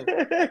 yo,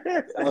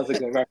 That was a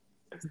good reference.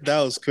 that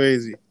was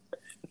crazy.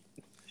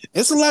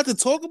 It's a lot to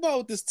talk about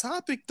with this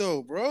topic,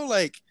 though, bro.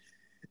 Like,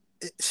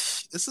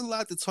 it's a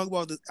lot to talk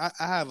about. I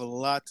have a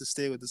lot to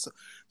stay with this,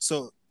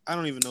 so I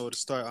don't even know where to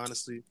start,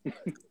 honestly.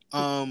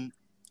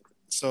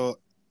 So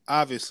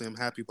obviously, I'm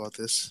happy about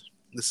this.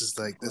 This is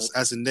like this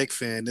as a Knicks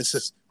fan. This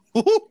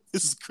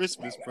is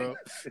Christmas, bro.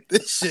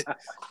 This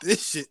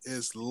shit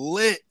is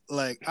lit.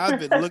 Like I've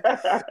been looking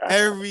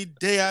every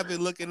day. I've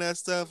been looking at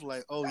stuff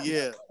like, oh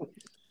yeah,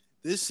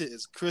 this shit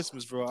is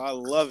Christmas, bro. I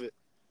love it.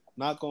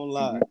 Not gonna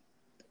lie,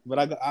 but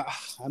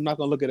I'm not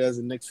gonna look at it as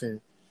a Knicks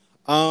fan.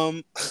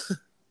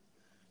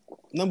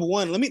 Number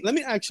one, let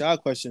me ask y'all a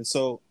question.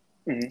 So,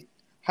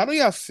 how do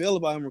y'all feel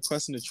about him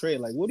requesting a trade?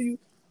 Like, what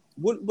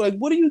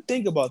do you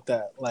think about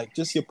that? Like,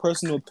 just your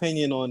personal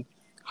opinion on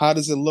how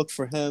does it look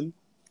for him?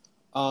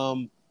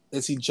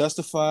 Is he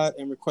justified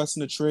in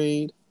requesting a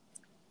trade?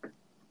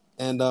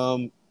 And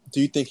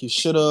do you think he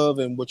should have?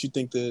 And what you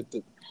think the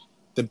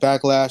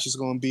backlash is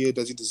going to be?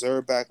 Does he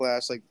deserve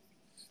backlash? Like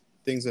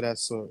things of that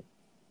sort.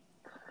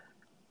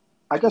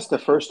 I guess the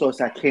first thoughts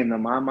that came to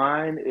my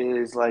mind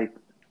is like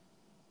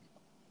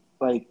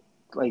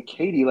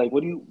Katie, like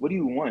what do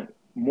you want?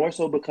 More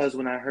so because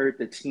when I heard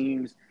the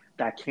teams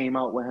that came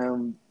out with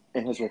him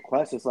and his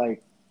request, it's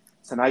like,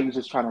 so now you're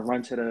just trying to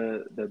run to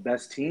the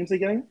best teams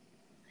again.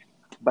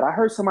 But I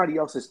heard somebody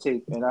else's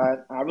take, and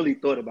I really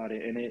thought about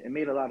it, and it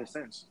made a lot of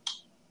sense.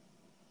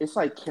 It's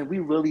like, can we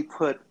really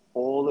put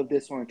all of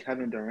this on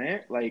Kevin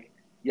Durant? Like,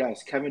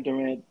 yes, Kevin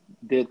Durant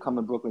did come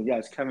to Brooklyn.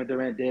 Yes, Kevin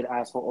Durant did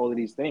ask for all of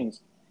these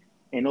things.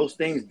 And those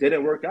things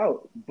didn't work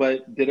out.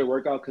 But did it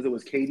work out because it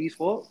was KD's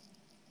fault?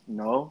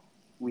 No.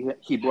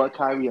 He brought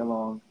Kyrie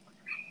along.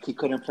 He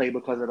couldn't play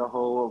because of the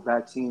whole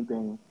vaccine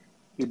thing.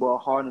 He brought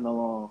Harden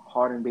along.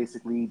 Harden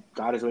basically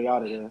got his way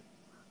out of there.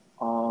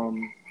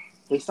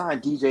 They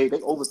signed DJ.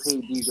 They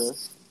overpaid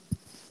DJ.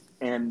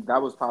 And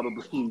that was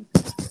probably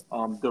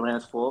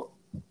Durant's fault.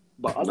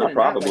 But other Not than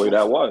that, like, probably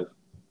that was.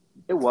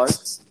 it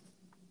was.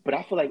 But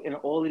I feel like in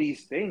all of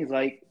these things,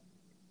 like,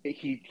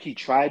 he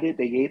tried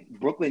it.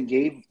 Brooklyn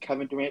gave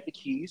Kevin Durant the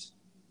keys.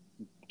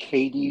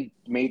 KD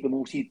made the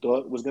moves he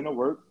thought was gonna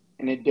work,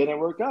 and it didn't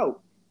work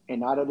out.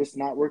 And now that it's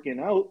not working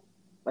out,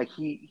 like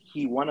he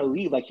want to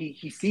leave. Like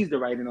he sees the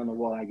writing on the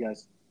wall. I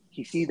guess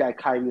he sees that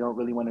Kyrie don't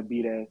really want to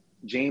be there.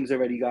 James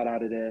already got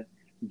out of there.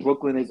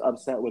 Brooklyn is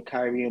upset with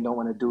Kyrie and don't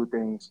want to do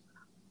things.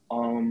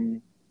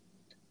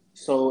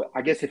 So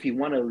I guess if he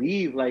want to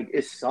leave, like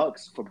it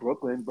sucks for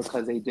Brooklyn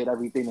because they did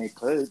everything they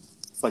could.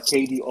 But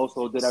KD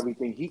also did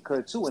everything he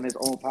could too in his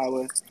own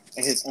power,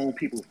 and his own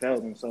people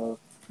failed him. So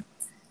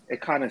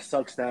it kind of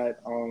sucks that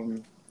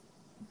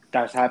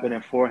that's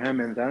happening for him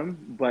and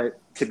them. But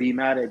to be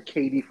mad at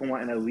KD for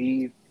wanting to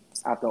leave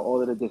after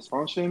all of the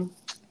dysfunction,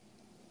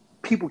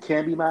 people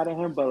can be mad at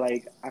him, but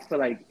like I feel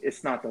like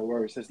it's not the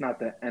worst. It's not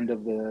the end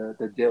of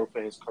the deal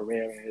for his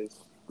career and his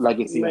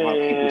legacy and how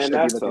people Man, should be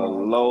that's a looking at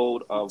him.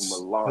 load of This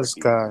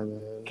malarkey. guy,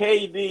 man.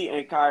 KD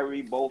and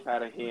Kyrie both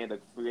had a hand of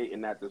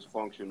creating that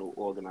dysfunctional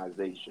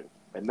organization.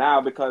 And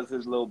now, because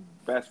his little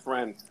best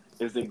friend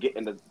isn't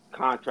getting the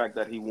contract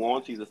that he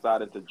wants, he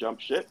decided to jump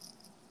ship.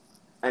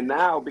 And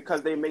now,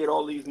 because they made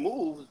all these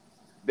moves,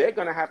 they're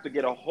going to have to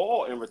get a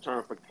haul in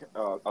return for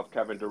of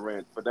Kevin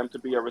Durant for them to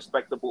be a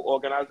respectable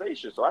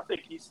organization. So I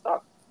think he's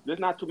stuck. There's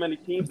not too many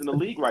teams in the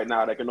league right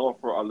now that can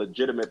offer a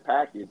legitimate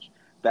package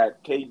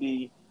that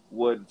KD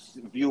would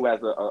view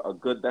as a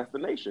good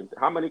destination.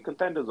 How many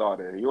contenders are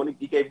there?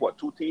 He gave what,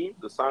 2 teams,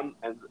 the Sun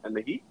and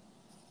the Heat?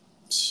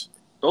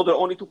 Those are the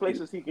only 2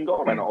 places he can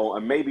go right now,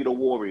 and maybe the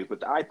Warriors,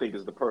 which I think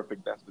is the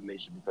perfect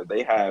destination because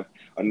they have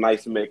a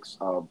nice mix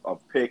of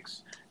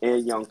picks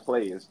and young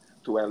players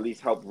to at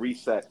least help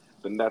reset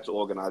the Nets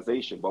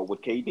organization. But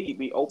would KD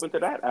be open to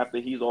that after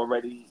he's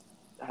already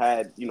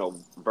had,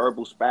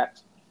 verbal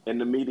spats in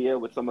the media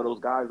with some of those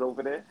guys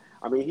over there?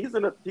 I mean, he's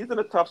in a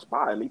tough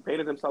spot, and he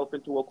painted himself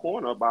into a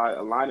corner by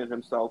aligning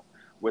himself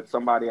with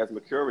somebody as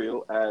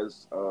mercurial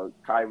as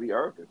Kyrie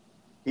Irving.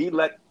 He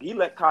let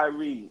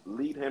Kyrie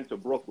lead him to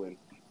Brooklyn.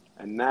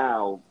 And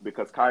now,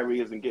 because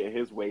Kyrie isn't getting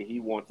his way, he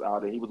wants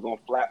out, and he was going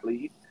to flat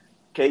lead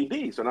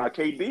KD. So now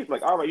KD's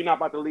like, all right, you're not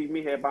about to leave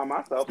me here by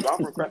myself, so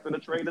I'm requesting a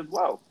trade as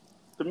well.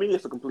 To me,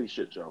 it's a complete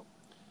shit show.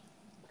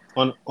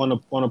 On a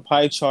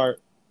pie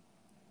chart,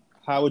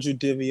 how would you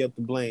divvy up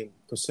the blame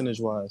percentage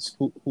wise?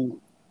 Who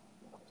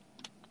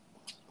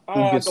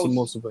gets the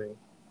most of the blame?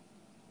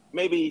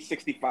 Maybe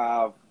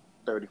 65-35.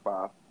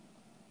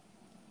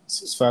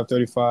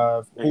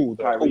 65-35.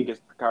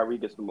 Kyrie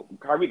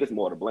gets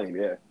more to blame.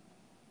 Yeah.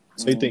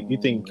 So you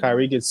think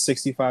Kyrie gets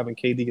 65 and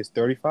KD gets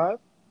 35?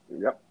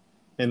 Yep.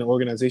 And the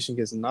organization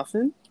gets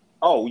nothing?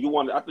 Oh, I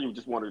thought you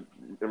just wanted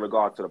in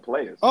regard to the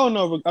players. Oh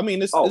no, I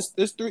mean it's three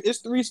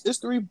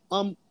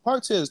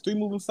parts here. There's 3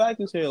 moving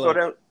factors here. So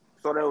then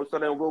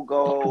we'll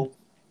go.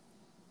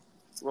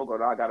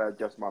 I gotta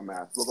adjust my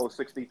math. We'll go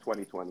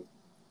 60-20-20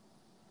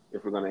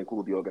 if we're gonna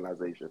include the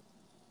organization.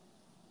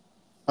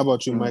 How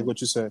about you, Mike? What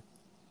you say?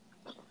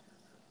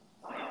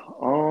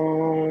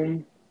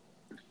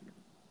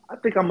 I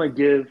think I'm gonna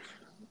give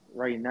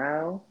right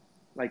now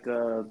like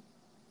a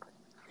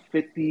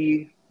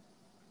 50,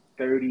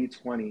 30,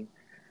 20.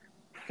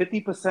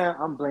 50%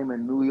 I'm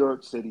blaming New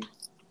York City.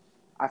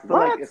 I feel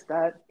like if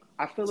the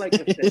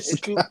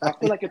issue, seriously, I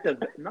feel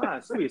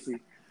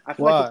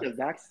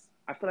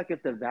like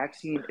if the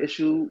vaccine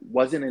issue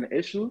wasn't an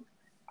issue,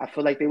 I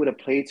feel like they would have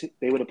played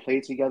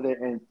together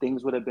and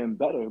things would have been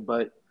better.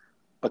 But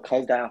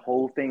because that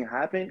whole thing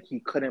happened, he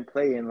couldn't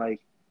play, and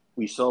like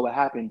we saw what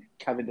happened.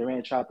 Kevin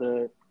Durant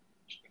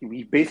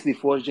he basically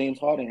forced James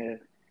Harden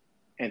here,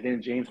 and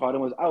then James Harden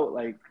was out.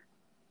 Like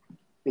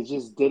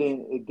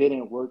it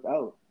didn't work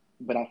out.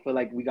 But I feel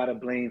like we gotta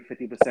blame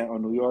 50%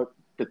 on New York.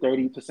 The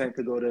 30%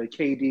 could go to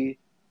KD,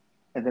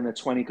 and then the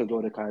 20 could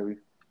go to Kyrie.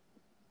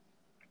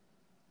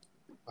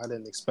 I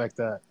didn't expect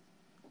that.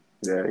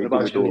 Yeah, what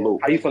about you?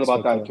 How you feel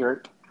about that,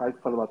 Kurt? How you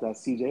feel about that,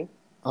 CJ?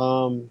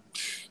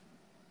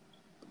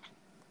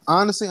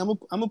 Honestly, I'm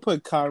gonna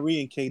put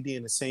Kyrie and KD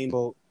in the same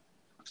boat.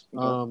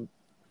 Okay.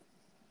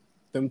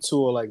 Them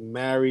two are like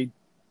married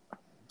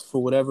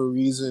for whatever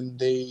reason.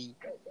 They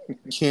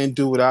can't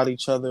do without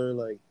each other.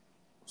 Like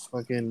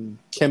fucking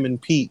Kim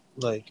and Pete.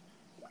 Like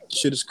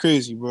shit is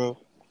crazy, bro.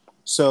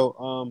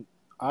 So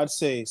I'd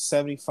say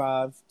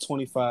 75-25,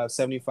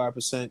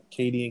 75%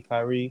 KD and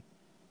Kyrie,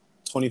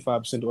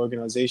 25% the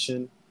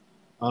organization.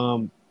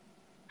 I'll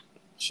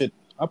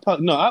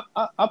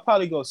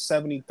probably go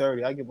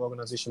 70-30. I give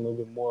organization a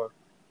little bit more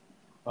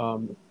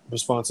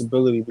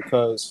responsibility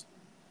because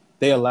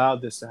they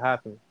allowed this to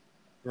happen.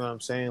 You know what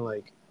I'm saying?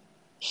 Like,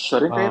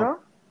 shouldn't they though?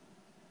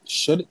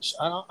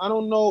 I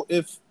don't know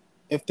if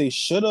they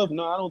should have.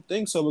 No, I don't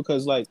think so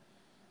because like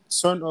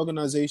certain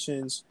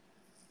organizations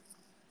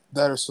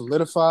that are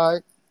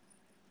solidified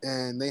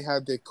and they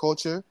have their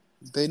culture,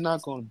 they're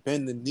not going to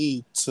bend the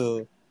knee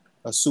to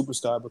a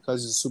superstar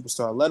because he's a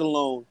superstar, let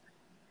alone.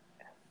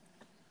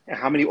 And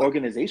how many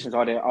organizations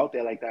are there out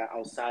there like that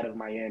outside of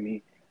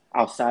Miami,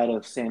 outside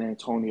of San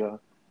Antonio?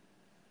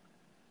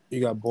 You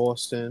got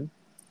Boston.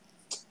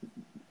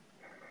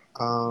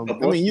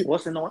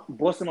 Boston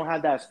don't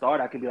have that start.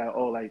 I could be like,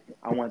 oh, like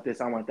I want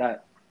this, I want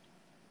that.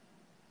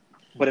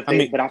 But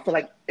I feel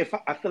like if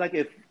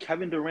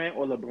Kevin Durant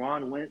or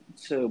LeBron went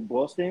to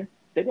Boston,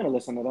 they're gonna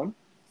listen to them.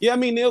 Yeah, I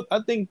mean,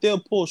 I think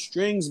they'll pull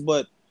strings,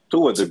 but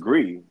to a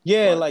degree.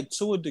 Yeah, like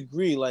to a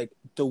degree, like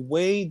the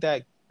way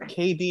that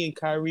KD and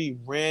Kyrie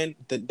ran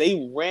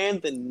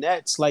the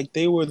Nets like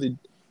they were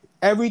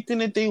everything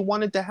that they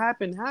wanted to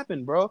happen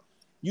happened, bro.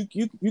 You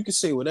can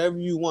say whatever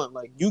you want.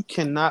 Like you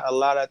cannot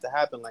allow that to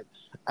happen. Like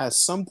at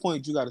some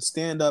point you got to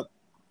stand up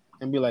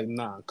and be like,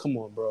 nah, come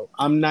on, bro.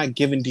 I'm not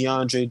giving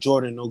DeAndre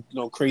Jordan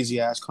no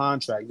crazy ass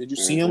contract. Did you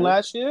see him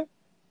last year?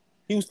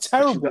 He was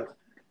terrible.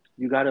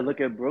 You got to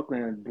look at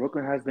Brooklyn.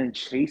 Brooklyn has been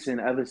chasing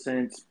ever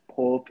since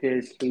Paul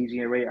Pierce,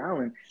 KG, and Ray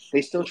Allen.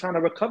 They still trying to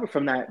recover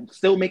from that,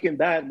 still making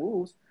bad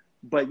moves.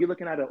 But you're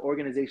looking at an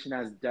organization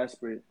that's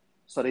desperate.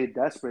 So they're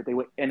desperate. They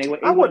were able.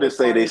 I wouldn't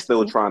say they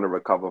still too. trying to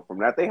recover from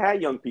that. They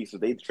had young pieces.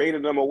 They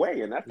traded them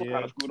away, and that's what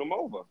kind of screwed them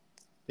over.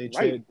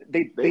 Right.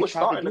 They were tried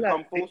starting to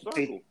come full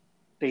circle.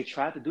 They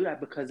tried to do that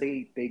because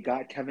they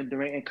got Kevin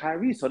Durant and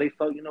Kyrie. So they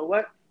felt, you know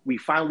what? We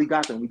finally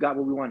got them. We got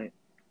what we wanted.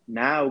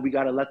 Now we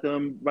got to let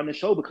them run the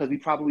show because we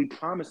probably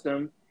promised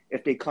them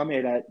if they come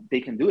here that they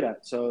can do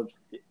that. So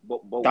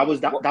that was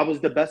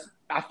the best.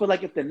 I feel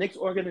like if the Knicks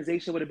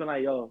organization would have been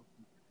like, yo,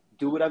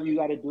 do whatever you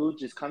got to do,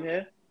 just come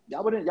here.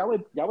 Y'all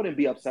wouldn't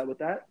be upset with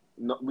that.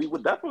 No, we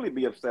would definitely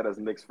be upset as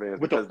Knicks fans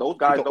because those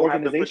guys don't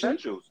have the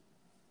credentials.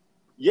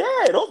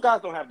 Yeah, those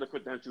guys don't have the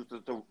credentials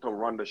to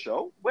run the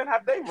show. When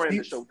have they ran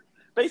the show?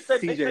 They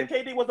said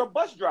KD was a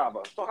bus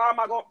driver. So how am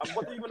I going? I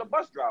wasn't even a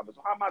bus driver.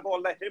 So how am I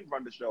going to let him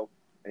run the show?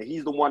 And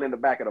he's the one in the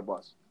back of the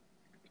bus.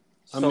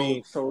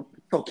 So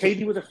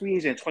KD was a free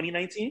agent in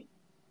 2019?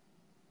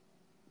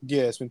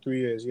 Yeah, it's been 3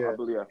 years. Yeah, I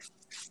believe.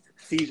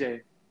 CJ,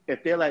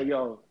 if they're like,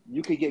 yo,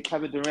 you could get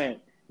Kevin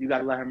Durant, you got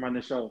to let him run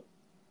the show.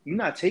 You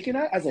not taking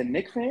that as a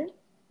Knicks fan?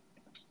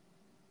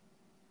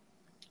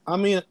 I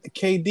mean,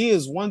 KD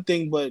is one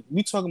thing, but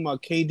we talking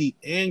about KD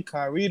and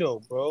Kyrie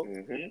though, bro.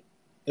 Mm-hmm.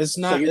 It's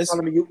not. So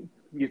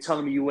you're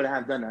telling me you would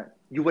have done that?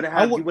 You would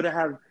have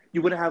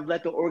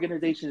let the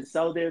organization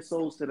sell their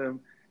souls to them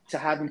to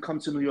have them come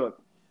to New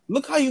York.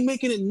 Look how you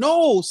making it.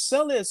 No,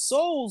 sell their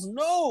souls.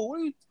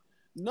 No.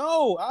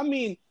 I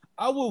mean,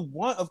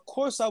 of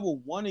course I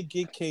would want to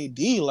get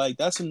KD. Like,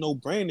 that's a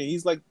no-brainer.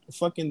 He's like the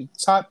fucking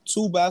top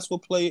 2 basketball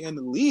player in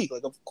the league.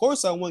 Like, of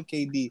course I want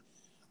KD.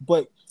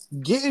 But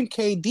getting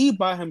KD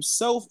by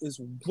himself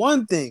is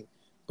one thing.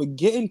 But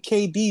getting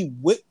KD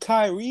with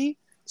Kyrie,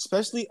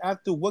 especially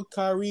after what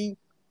Kyrie,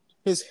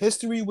 his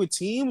history with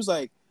teams,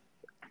 like,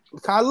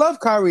 I love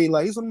Kyrie.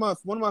 Like, he's one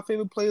of my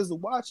favorite players to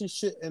watch and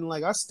shit. And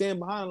like, I stand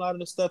behind a lot of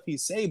the stuff he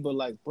say. But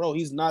like, bro,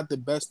 he's not the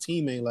best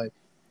teammate. Like,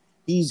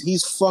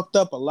 he's fucked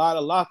up a lot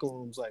of locker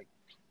rooms. Like,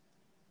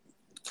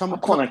 I'm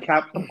calling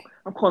cap on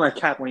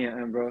your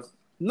end, bro.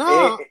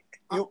 No,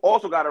 you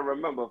also got to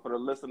remember for the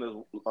listeners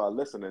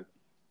listening.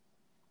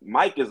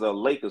 Mike is a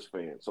Lakers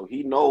fan, so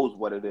he knows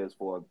what it is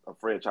for a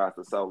franchise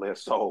to sell their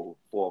soul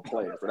for a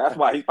player. So that's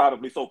why he's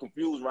probably so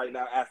confused right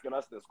now, asking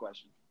us this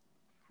question.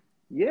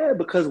 Yeah,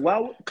 because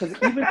even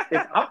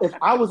if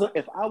I was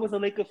a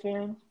Laker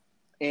fan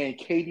and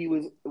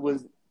KD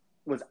was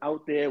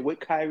out there with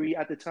Kyrie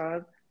at the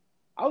time,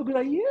 I would be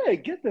like, yeah,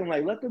 get them,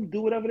 like, let them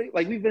do whatever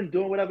we've been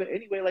doing whatever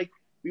anyway. Like,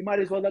 we might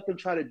as well let them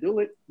try to do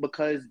it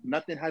because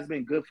nothing has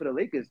been good for the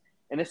Lakers,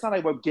 and it's not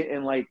like we're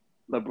getting like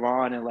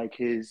LeBron and like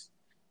his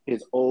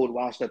old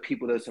washed up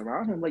people that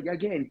surround him. Like, y'all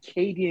getting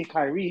KD and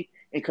Kyrie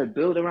and could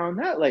build around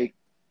that. Like,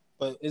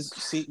 but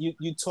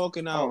you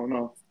talking out. I don't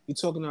know. You're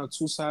talking out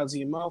 2 sides of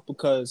your mouth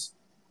because,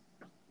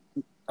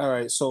 all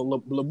right, so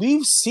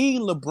we've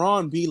seen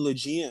LeBron be the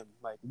GM.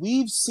 Like,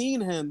 we've seen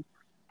him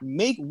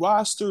make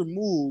roster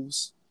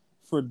moves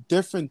for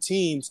different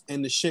teams,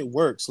 and the shit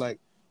works. Like,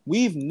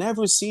 we've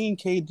never seen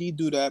KD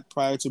do that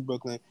prior to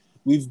Brooklyn.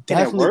 We've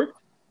definitely, worked?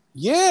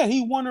 Yeah,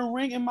 he won a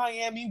ring in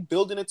Miami,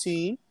 building a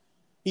team.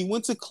 He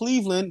went to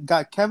Cleveland,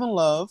 got Kevin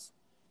Love,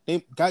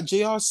 they got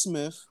J.R.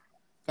 Smith,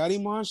 got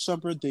Iman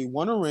Shumpert. They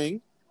won a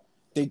ring.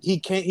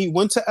 He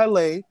went to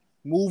LA,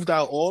 moved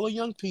out all the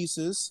young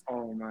pieces.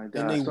 Oh my god!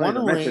 And they won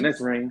a ring.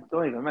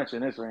 Don't even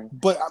mention this ring.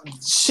 But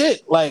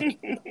shit, like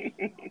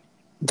it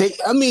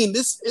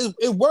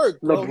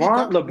worked. Bro.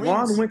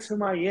 LeBron went to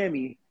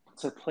Miami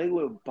to play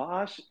with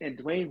Bosh and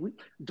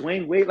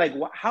Dwayne Wade. Like,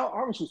 how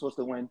aren't you supposed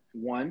to win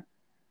one?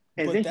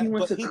 And but then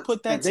he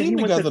put that team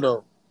together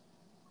though.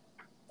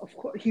 Of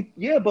course,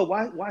 but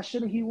why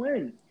shouldn't he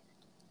win?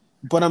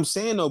 But I'm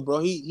saying though, bro,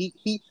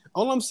 he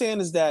all I'm saying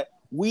is that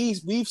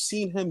we've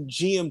seen him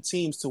GM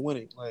teams to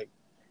winning. Like,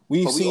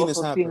 we've seen this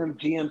happen. We've also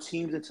seen him GM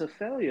teams into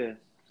failure.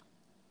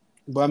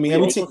 But I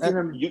mean,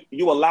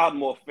 you allowed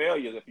more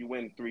failures if you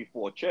win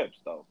 3-4 chips,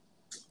 though.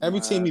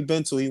 Every team he's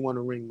been to, he won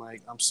a ring,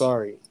 Mike. I'm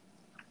sorry.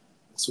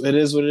 So it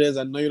is what it is.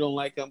 I know you don't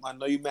like him. I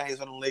know you mad he's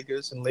on the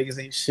Lakers, and the Lakers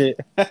ain't shit.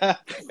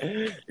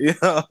 You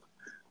know,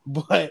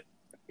 but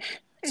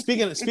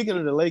speaking of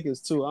the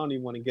Lakers too, I don't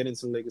even want to get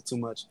into the Lakers too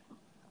much.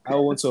 I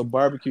went to a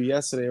barbecue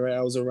yesterday, right?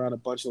 I was around a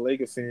bunch of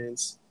Laker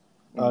fans.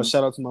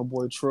 Shout out to my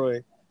boy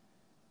Troy.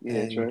 Yeah,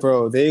 and, Troy.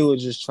 Bro, they were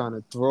just trying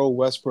to throw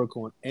Westbrook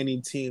on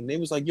any team. They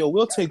was like, yo,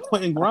 we'll take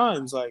Quentin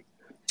Grimes. Like,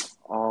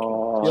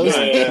 oh, they was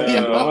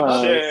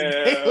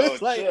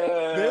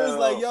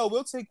like, yo,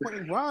 we'll take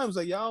Quentin Grimes.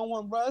 Like, y'all don't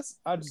want Russ?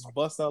 I just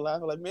bust out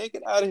laughing. Like, man,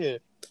 get out of here.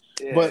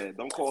 Yeah, but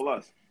don't call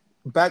us.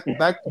 Back to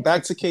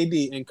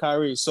KD and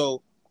Kyrie.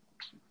 So,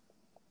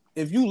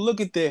 if you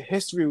look at their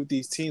history with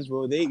these teams,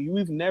 bro,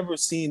 we've never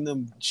seen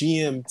them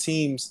GM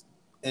teams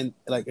and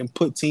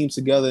put teams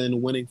together in a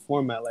winning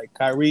format. Like,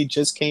 Kyrie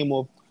just came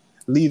off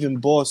leaving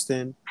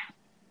Boston,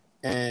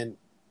 and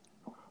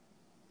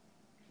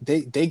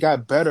they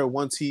got better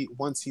once he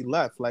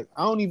left. Like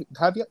I don't even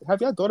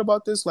have y'all thought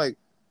about this? Like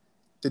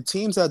the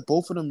teams that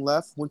both of them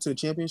left went to the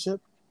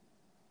championship.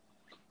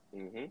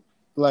 Mm-hmm.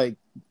 Like,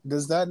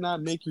 does that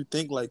not make you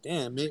think like,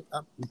 damn, man,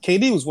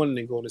 KD was winning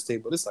in Golden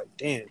State, but it's like,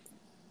 damn,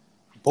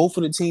 both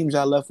of the teams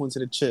y'all left went to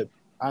the chip.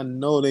 I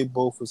know they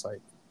both was like,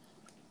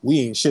 we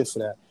ain't shit for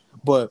that.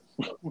 But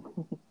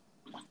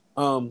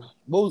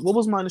what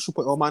was my initial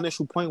point? Oh, my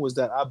initial point was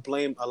that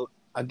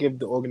I give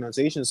the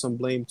organization some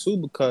blame too,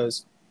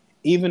 because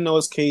even though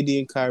it's KD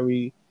and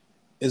Kyrie,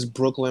 it's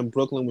Brooklyn.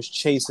 Brooklyn was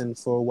chasing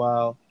for a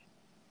while.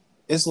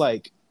 It's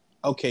like,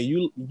 okay,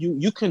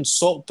 you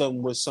consult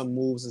them with some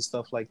moves and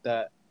stuff like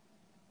that,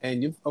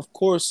 and of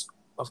course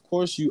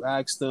you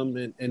ask them,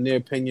 and their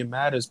opinion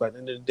matters. But at the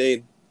end of the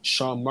day,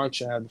 Sean Mark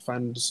should have the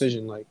final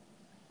decision. Like,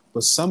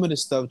 but some of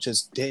this stuff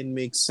just didn't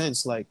make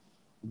sense. Like,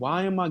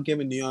 why am I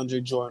giving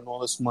DeAndre Jordan all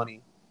this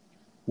money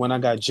when I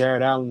got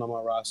Jared Allen on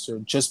my roster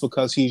just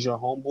because he's your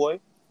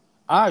homeboy?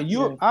 I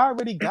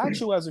already got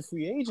you as a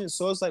free agent,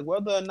 so it's like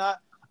whether or not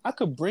I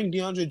could bring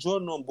DeAndre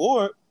Jordan on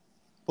board,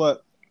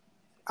 but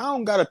I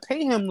don't gotta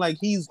pay him like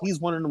he's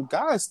one of them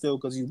guys still,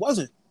 because he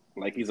wasn't.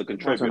 Like he's a Wasn't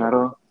contributor. at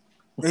all.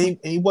 And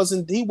he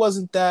wasn't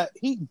that.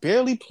 He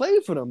barely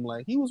played for them.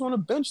 Like he was on the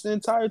bench the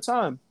entire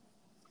time.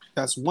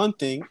 That's one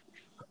thing.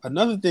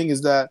 Another thing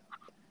is that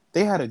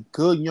they had a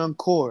good young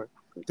core.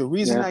 The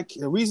reason that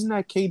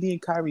KD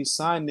and Kyrie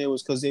signed there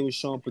was because they were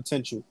showing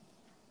potential.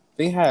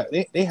 They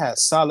had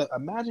solid.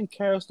 Imagine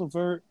Karis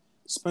LeVert,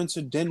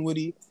 Spencer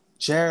Dinwiddie,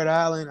 Jared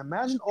Allen.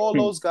 Imagine all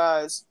those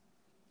guys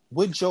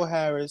with Joe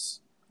Harris,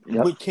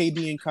 with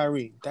KD and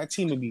Kyrie. That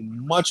team would be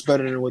much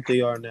better than what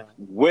they are now.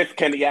 With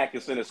Kenny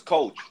Atkinson as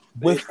coach.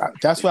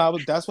 That's why I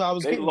was.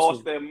 They getting lost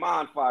to. their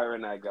mind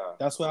firing that guy.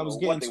 That's what I was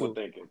getting what they to. were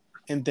thinking.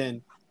 And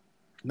then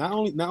not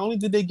only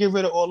did they get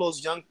rid of all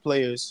those young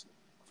players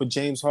for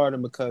James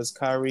Harden because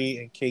Kyrie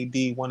and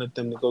KD wanted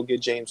them to go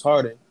get James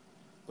Harden,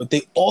 but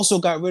they also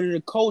got rid of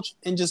the coach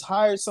and just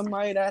hired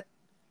somebody that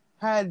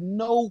had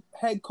no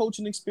head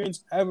coaching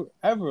experience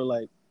ever.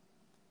 Like,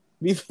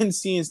 we've been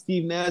seeing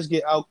Steve Nash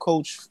get out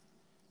coached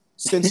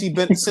since he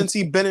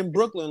been in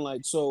Brooklyn.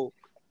 Like, so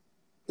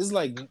it's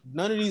like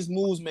none of these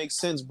moves make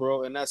sense,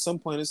 bro. And at some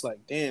point, it's like,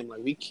 damn,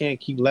 like we can't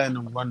keep letting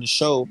them run the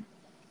show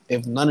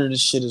if none of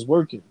this shit is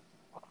working.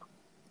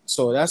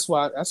 So that's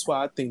why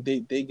I think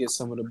they get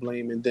some of the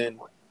blame. And then,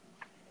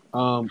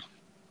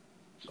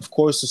 of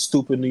course, the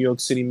stupid New York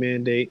City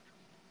mandate.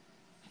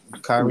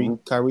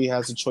 Kyrie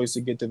has a choice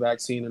to get the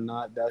vaccine or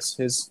not. That's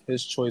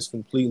his choice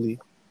completely.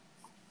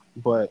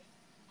 But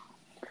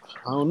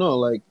I don't know.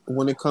 Like,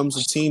 when it comes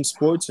to team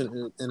sports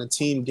and a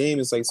team game,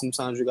 it's like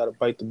sometimes you got to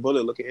bite the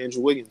bullet. Look at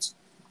Andrew Wiggins.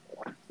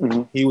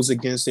 Mm-hmm. He was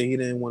against it. He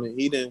didn't want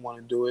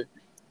to do it,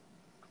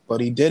 but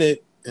he did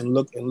it. And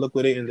look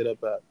where they ended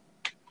up at.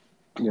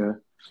 Yeah.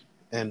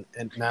 And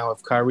now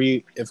if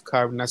Kyrie,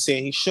 not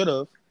saying he should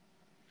have,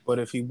 but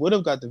if he would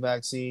have got the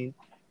vaccine,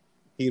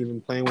 he would have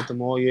been playing with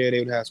them all year. They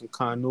would have some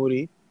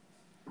continuity.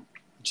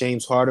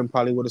 James Harden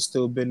probably would have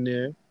still been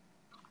there.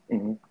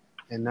 Mm-hmm.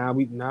 And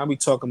now we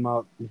talking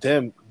about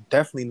them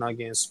definitely not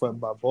getting swept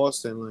by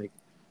Boston. Like,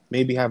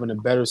 maybe having a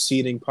better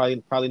seeding,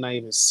 probably not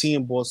even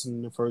seeing Boston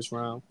in the first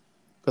round.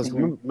 Because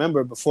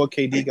remember, before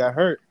KD got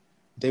hurt,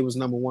 they was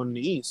number 1 in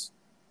the East.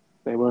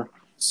 They were.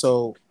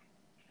 So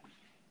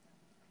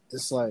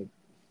it's like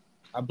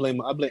I blame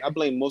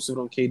most of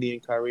it on KD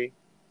and Kyrie,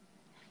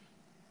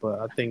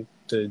 but I think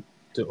the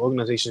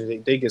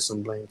organization they get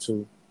some blame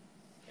too.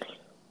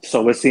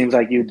 So it seems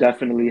like you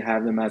definitely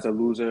have them as a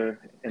loser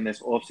in this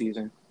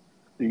offseason.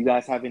 Do you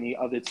guys have any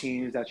other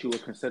teams that you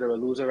would consider a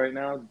loser right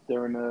now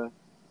during the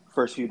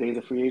first few days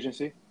of free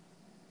agency?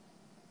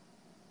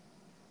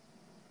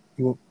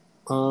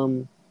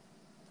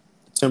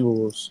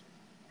 Timberwolves.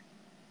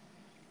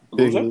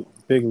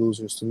 Big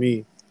losers to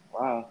me.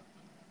 Wow.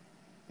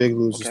 Big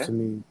losers to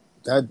me.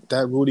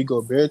 That Rudy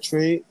Gobert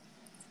trade,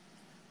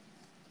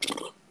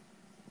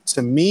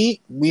 to me,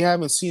 we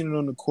haven't seen it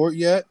on the court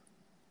yet.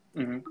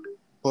 Mm-hmm.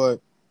 But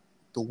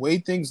the way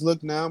things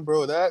look now,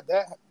 bro, that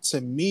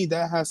to me,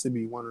 that has to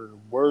be one of the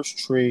worst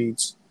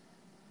trades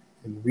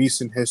in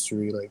recent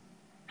history. Like,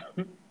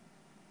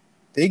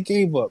 they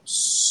gave up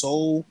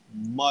so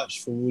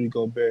much for Rudy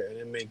Gobert, and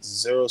it makes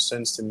zero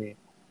sense to me.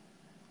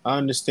 I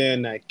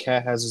understand that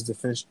Cat has his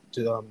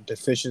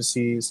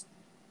deficiencies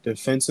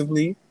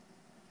defensively,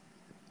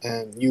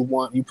 and you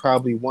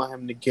probably want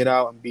him to get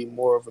out and be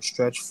more of a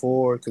stretch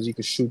forward because he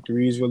can shoot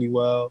threes really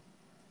well.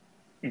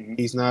 Mm-hmm.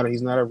 He's not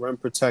a rim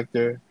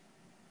protector.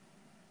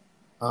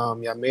 I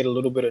made a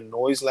little bit of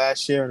noise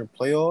last year in the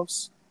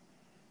playoffs,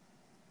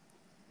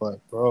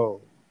 but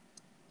bro,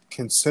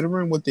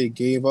 considering what they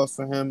gave up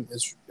for him,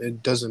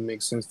 it doesn't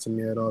make sense to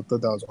me at all. I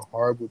thought that was a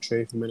horrible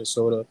trade for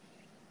Minnesota.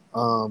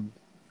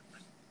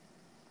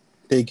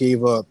 They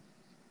gave up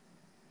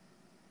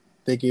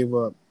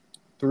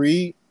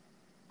 3.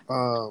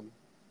 I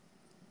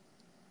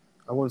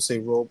wouldn't say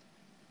role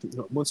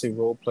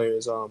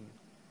players.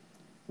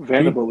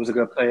 Vanderbilt was a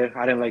good player.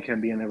 I didn't like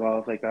him being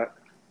involved like that.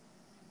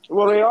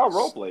 Well, they are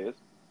role players.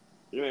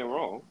 You ain't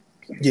wrong.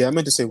 Yeah, I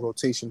meant to say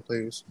rotation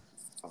players.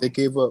 They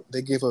gave up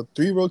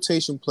 3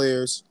 rotation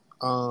players,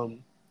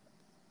 and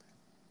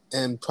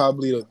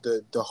probably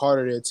the heart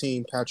of their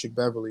team, Patrick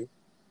Beverly.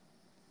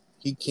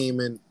 He came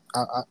in.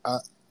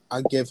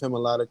 I give him a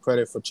lot of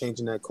credit for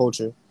changing that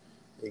culture.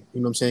 You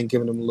know what I'm saying?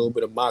 Giving them a little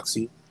bit of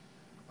moxie.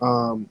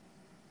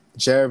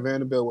 Jared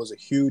Vanderbilt was a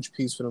huge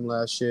piece for them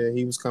last year.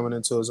 He was coming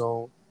into his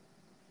own.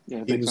 Yeah,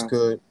 He big was time.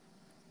 good.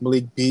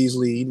 Malik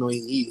Beasley, you know,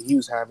 he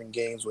was having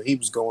games where he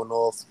was going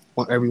off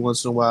every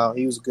once in a while.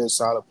 He was a good,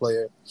 solid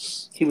player.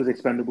 He was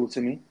expendable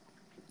to me.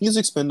 He's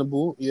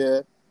expendable,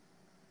 yeah.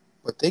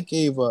 But they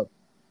gave up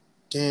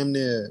damn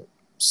near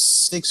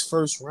 6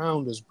 first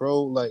rounders,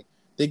 bro. Like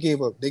they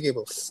gave up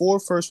 4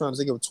 first rounders.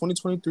 They gave up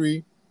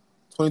 2023,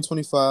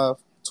 2025,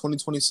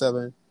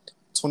 2027,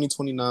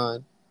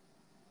 2029.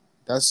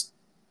 That's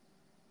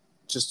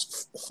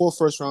just 4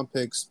 first round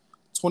picks,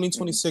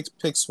 2026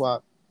 pick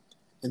swap,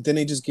 and then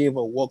they just gave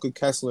up Walker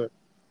Kessler,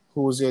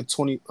 who was their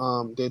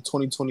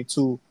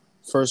 2022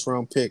 first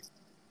round pick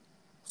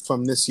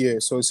from this year.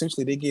 So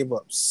essentially they gave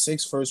up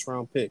 6 first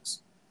round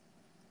picks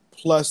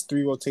plus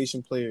 3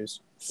 rotation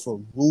players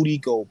for Rudy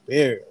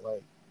Gobert.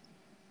 Like,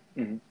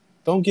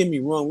 don't get me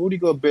wrong, Rudy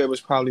Gobert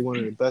was probably one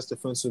of the best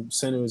defensive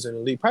centers in the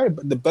league,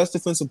 probably the best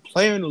defensive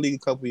player in the league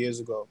a couple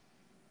years ago.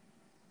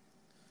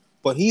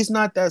 But he's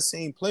not that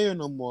same player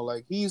no more.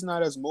 Like, he's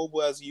not as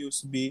mobile as he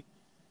used to be.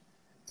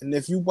 And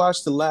if you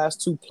watch the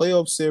last 2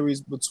 playoff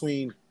series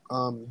between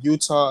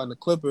Utah and the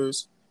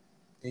Clippers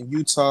and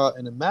Utah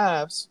and the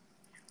Mavs,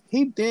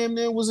 he damn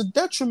near was a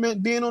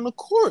detriment being on the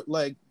court.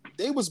 Like,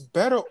 they was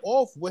better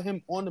off with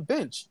him on the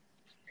bench.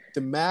 The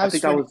I Mavs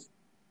think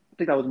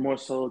that was more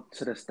so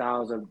to the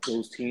styles of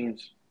those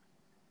teams.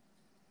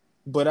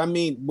 But I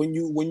mean, when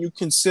you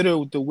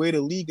consider the way the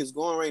league is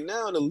going right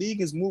now, the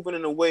league is moving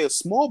in a way of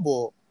small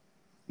ball.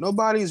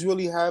 Nobody's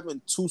really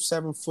having 2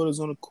 7-footers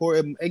on the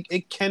court.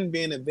 It can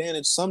be an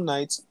advantage some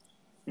nights,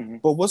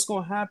 but what's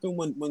going to happen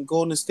when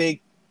Golden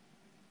State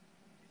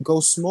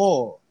goes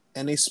small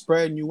and they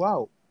spreading you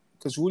out?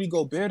 Because Rudy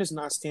Gobert is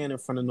not standing in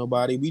front of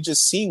nobody. We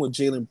just seen what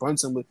Jalen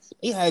Brunson was.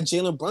 They had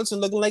Jalen Brunson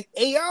looking like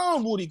AR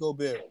on Rudy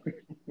Gobert.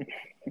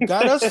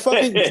 Got us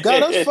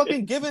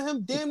fucking giving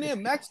him damn near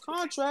max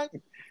contract.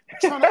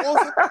 Trying to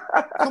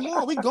offer. Come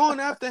on, we going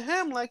after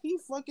him like he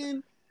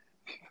fucking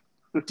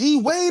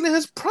D Wade in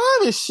his prime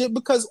and shit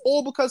because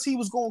he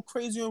was going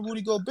crazy on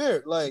Rudy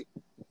Gobert. Like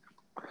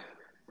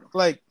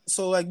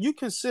you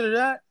consider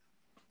that,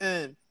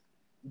 and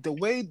the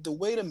way the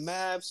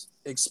Mavs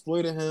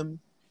exploited him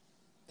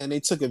and they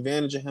took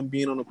advantage of him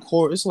being on the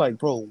court, it's like,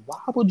 bro,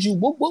 why would you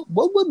what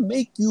would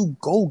make you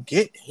go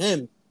get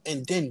him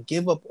and then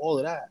give up all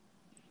of that?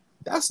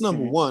 That's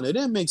number one. It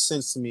didn't make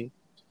sense to me.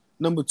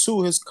 Number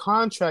 2, his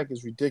contract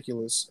is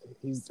ridiculous.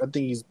 I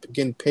think he's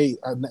getting paid.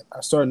 I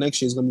started next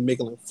year. He's gonna be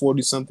making like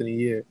 40 something a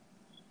year.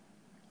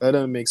 That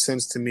doesn't make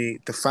sense to me.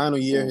 The final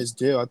year of his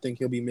deal, I think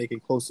he'll be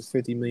making close to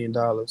 $50 million.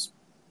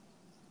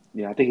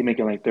 Yeah, I think he's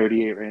making like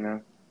 38 right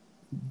now.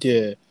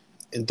 Yeah,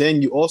 and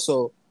then you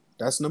also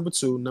that's number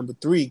 2. Number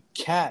 3,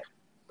 Cat.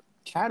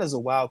 Cat is a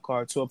wild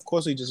card too. Of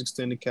course, he just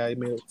extended Cat. He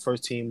made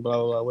first team. Blah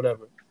blah blah.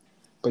 Whatever.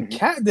 But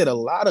Cat did a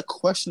lot of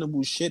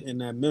questionable shit in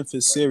that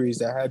Memphis series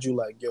that had you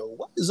like, yo,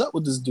 what is up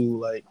with this dude?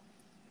 Like,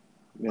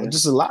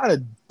 just a lot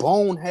of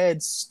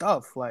bonehead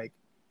stuff. Like,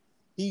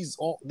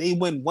 they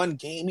win one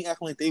game, he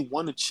acting like they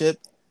won a chip.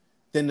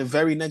 Then the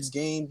very next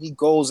game, he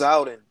goes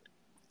out and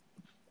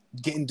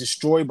getting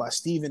destroyed by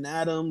Steven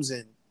Adams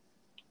and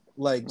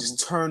like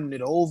just turning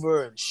it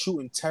over and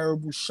shooting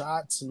terrible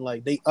shots. And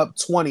like they up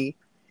 20,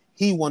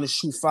 he want to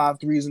shoot 5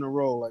 threes in a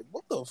row. Like,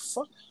 what the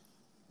fuck?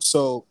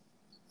 So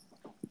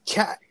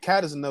Cat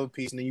is another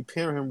piece, and then you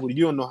pair him with,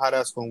 you don't know how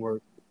that's gonna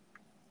work.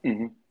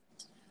 And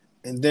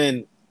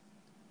then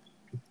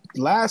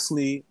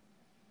lastly,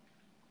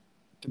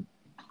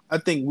 I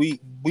think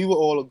we will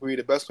all agree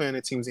the best player on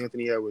the team is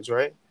Anthony Edwards,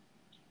 right?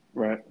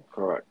 Right.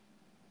 Correct.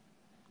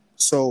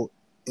 So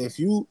if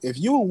you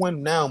in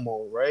win now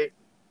mode, right,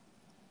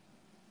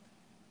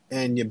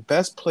 and your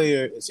best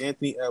player is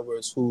Anthony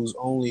Edwards, who's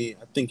only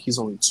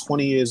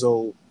 20 years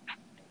old.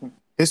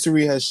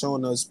 History has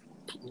shown us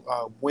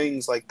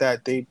wings like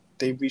that, they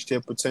reach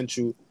their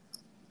potential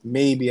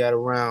maybe at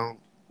around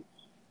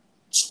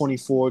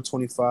 24,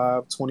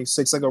 25,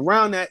 26, like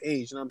around that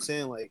age. You know what I'm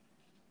saying? Like,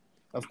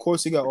 of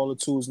course, he got all the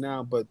tools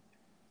now, but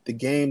the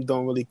game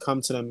don't really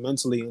come to them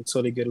mentally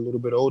until they get a little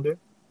bit older.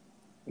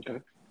 Okay.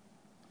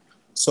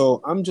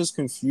 So I'm just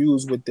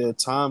confused with their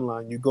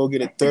timeline. You go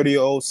get a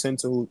 30-year-old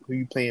center who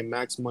you paying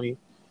max money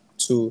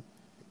to,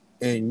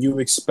 and you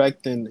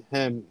expecting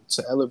him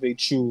to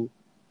elevate you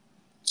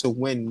to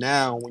win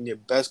now when your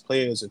best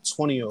player is a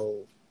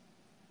 20-year-old.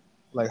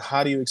 Like,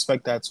 how do you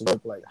expect that to work?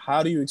 Like,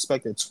 how do you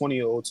expect a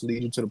 20-year-old to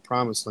lead you to the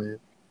promised land?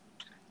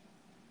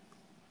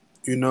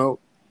 You know,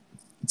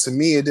 to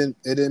me, it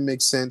didn't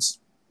make sense.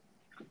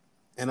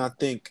 And I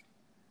think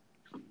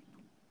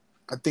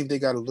they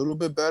got a little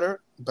bit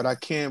better, but I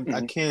can't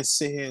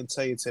sit here and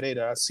tell you today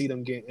that I see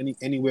them getting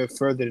anywhere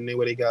further than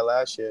where they got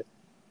last year.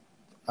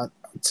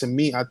 To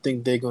me, I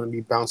think they're going to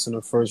be bouncing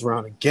the first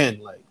round again.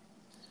 Like,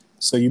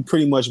 so you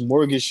pretty much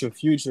mortgage your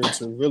future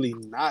to really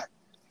not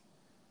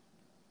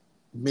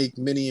make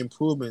many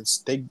improvements.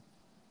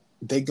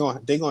 They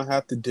gonna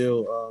have to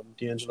deal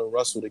D'Angelo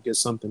Russell to get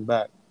something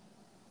back.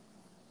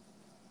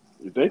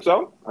 You think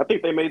so? I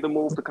think they made the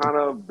move to kind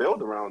of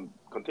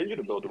continue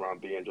to build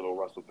around D'Angelo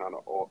Russell, kind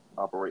of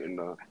operating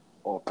the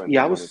offense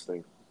Yeah, and running things.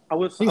 They I gotta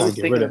was get rid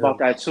thinking of him. about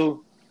that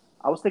too.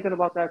 I was thinking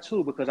about that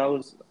too because I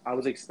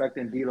was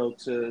expecting D'Lo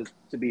to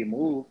be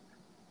moved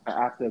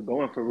after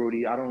going for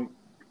Rudy. I don't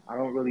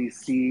really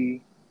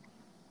see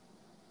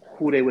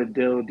who they would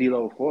deal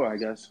D'Lo for. I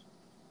guess.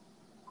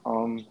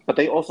 But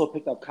they also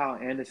picked up Kyle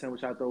Anderson,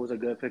 which I thought was a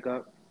good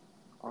pickup.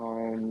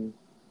 Um,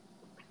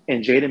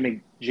 and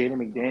Jaden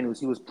McDaniels,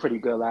 he was pretty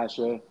good last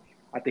year.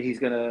 I think he's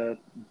gonna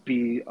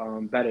be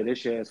better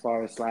this year as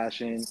far as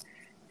slashing,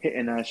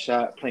 hitting that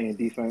shot, playing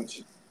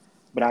defense.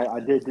 But I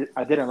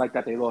didn't like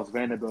that they lost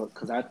Vanderbilt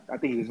because I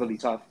think he was really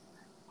tough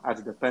as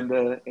a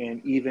defender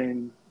and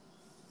even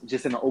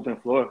just in the open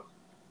floor.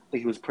 I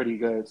think he was pretty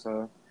good.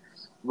 So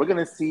we're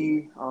gonna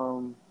see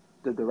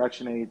the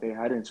direction they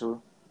head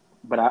into.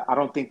 But I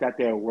don't think that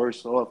they're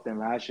worse off than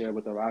last year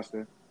with the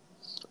roster.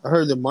 I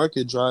heard the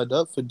market dried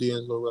up for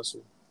D'Angelo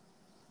Russell.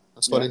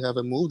 That's why Yeah, they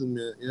haven't moved him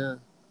yet. Yeah,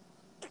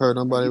 heard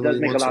and nobody he does really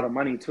make a wants lot him. of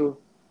money too.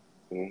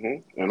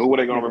 And who were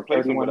they going to Making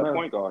replace him with 31 a mil.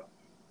 point guard?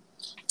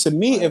 To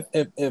me,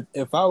 Right.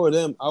 if I were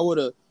them, I would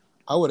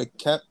have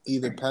kept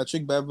either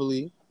Patrick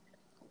Beverly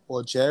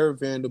or Jared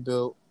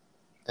Vanderbilt,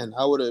 and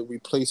I would have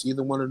replaced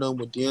either one of them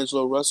with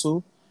D'Angelo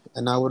Russell,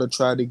 and I would have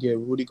tried to get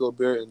Rudy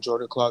Gobert and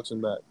Jordan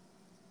Clarkson back.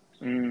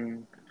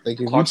 Like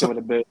if you Clarkson with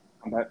a bit.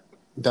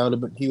 that would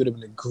have been he would have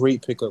been a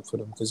great pickup for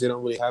them because they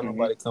don't really have Mm-hmm.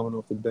 nobody coming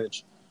off the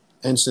bench.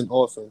 Instant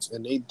offense,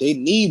 and they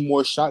need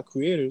more shot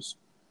creators.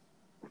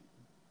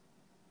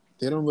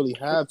 They don't really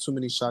have too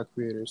many shot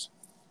creators.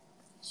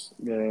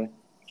 Yeah.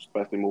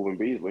 Especially moving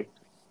Beasley.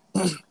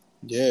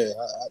 Yeah,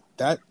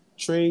 that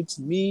trade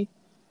to me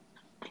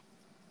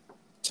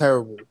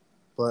terrible,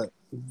 but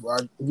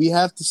we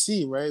have to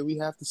see, right? We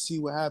have to see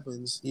what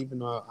happens. Even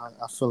though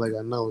I feel like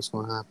I know what's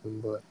going to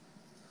happen, but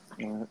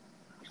Right.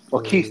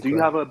 Well, Keith, do you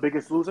have a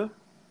biggest loser?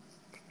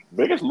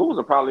 Biggest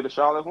loser probably the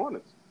Charlotte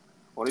Hornets.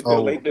 Only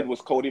deal they Oh, did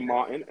was Cody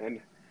Martin, and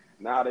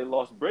now they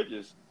lost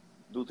Bridges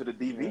due to the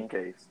DV Yeah.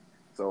 case.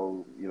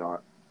 So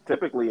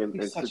typically in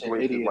He's such an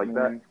situations idiot, like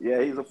that, man.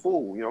 yeah, he's a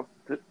fool.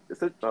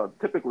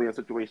 Typically in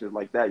situations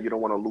like that, you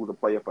don't want to lose a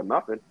player for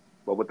nothing.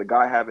 But with the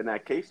guy having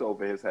that case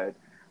over his head,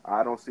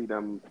 I don't see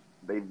them.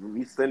 They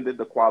rescinded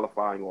the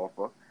qualifying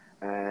offer,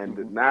 and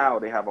Mm-hmm. now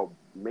they have a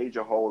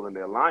major hole in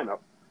their lineup.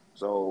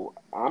 So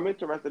I'm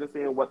interested in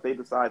seeing what they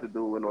decide to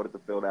do in order to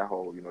fill that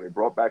hole. They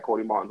brought back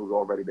Cody Martin, who's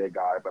already their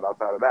guy, but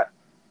outside of that,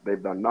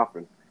 they've done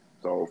nothing.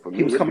 So for He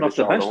me, was it'd be coming the off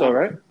the Charlotte bench though,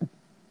 Hornets. right?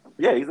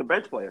 Yeah, he's a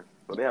bench player,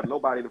 so they have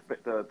nobody to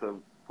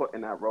put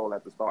in that role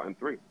at the starting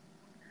three.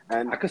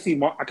 And I could see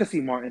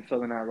Martin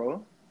filling that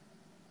role.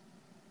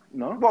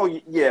 No, well,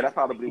 yeah, that's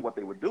probably what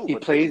they would do. he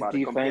But think plays about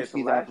it compared defense. to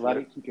He's last year.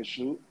 athletic. He can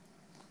shoot.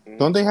 don't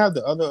Mm-hmm. they have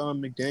the other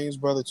McDaniel's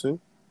brother too?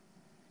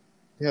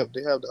 Yeah,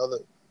 they have the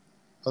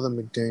other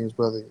McDaniel's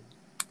brother,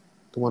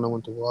 the one that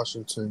went to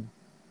Washington.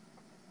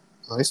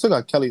 They still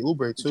got Kelly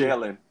Oubre too.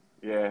 Jalen,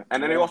 yeah,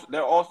 and then Yeah.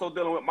 they're also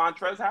dealing with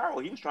Montrezl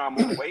Harrell. He was trying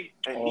to move weight,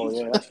 and Oh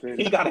yeah, that's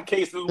crazy. he got a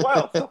case as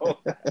well. So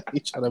He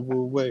trying to move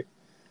away.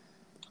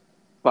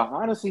 But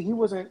honestly, he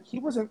wasn't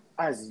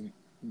as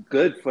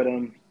good for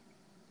them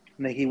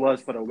than he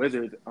was for the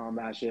Wizards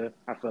last year.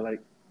 I feel like,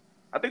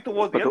 I think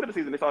towards the but end of the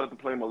season, they started to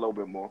play him a little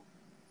bit more.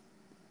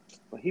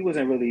 he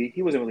wasn't really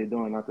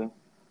doing nothing,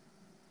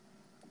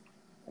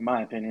 in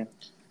my opinion.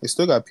 They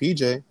still got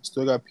PJ.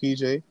 Still got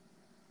PJ.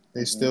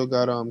 They still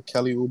got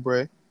Kelly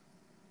Oubre.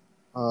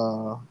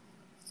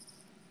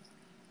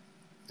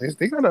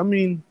 They got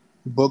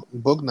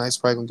Book Knight's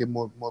probably gonna get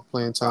more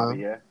playing Probably, time.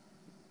 yeah.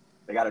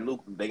 They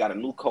got a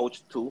new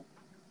coach too.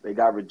 They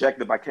got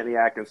rejected by Kenny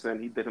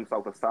Atkinson. He did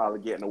himself a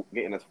solid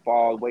getting as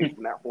far away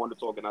from that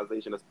Hornets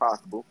organization as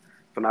possible.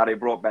 So now they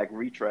brought back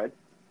Retread.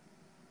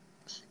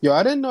 Yo,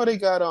 I didn't know they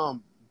got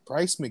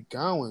Bryce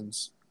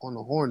McGowan's on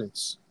the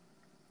Hornets.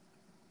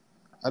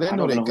 I didn't I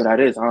know don't they know who got that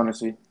is,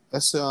 honestly.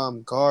 that's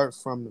guard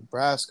from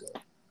Nebraska.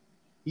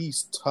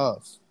 He's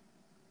tough.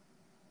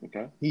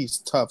 Okay. He's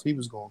tough. He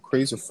was going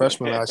crazy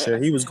freshman last year.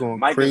 He was going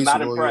Mike is crazy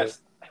not all year.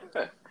 impressed.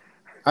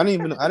 I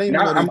didn't even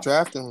know they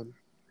drafted him.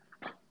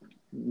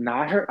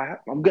 I heard.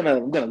 I'm gonna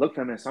look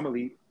for him in summer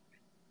league.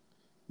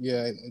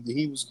 Yeah,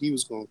 he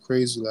was going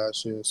crazy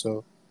last year.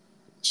 So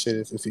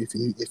shit,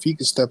 if he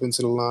could step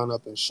into the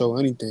lineup and show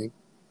anything,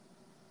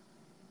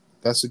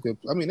 that's a good.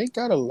 I mean, they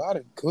got a lot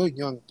of good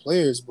young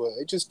players, but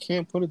they just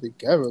can't put it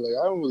together.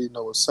 Like I don't really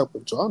know what's up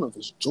with Jordan. If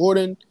it's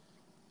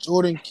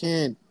Jordan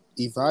can't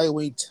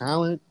evaluate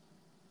talent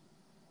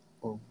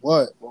or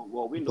what.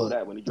 Well, we knew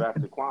that when he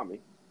drafted Kwame.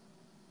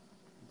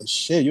 But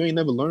shit, you ain't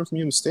never learned from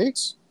your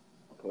mistakes.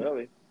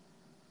 Clearly.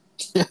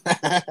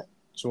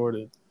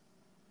 Jordan,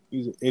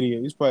 he's an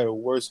idiot. He's probably the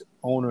worst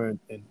owner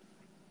in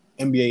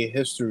NBA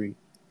history.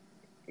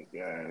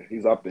 Yeah,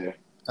 he's up there.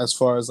 as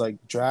far as like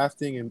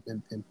drafting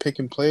and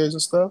picking players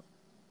and stuff.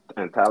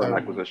 And talent Terrible.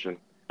 acquisition,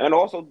 and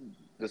also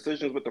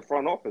decisions with the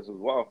front office as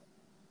well.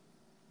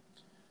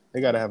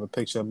 They got to have a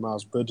picture of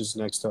Miles Bridges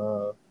next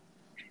to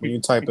when you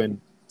type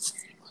in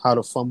how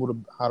to fumble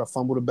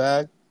the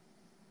bag.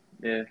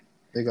 Yeah.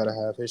 They got to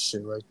have his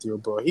shit right there,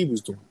 bro. He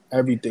was doing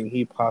everything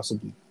he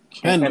possibly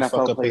can to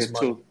fuck up his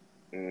money. Too.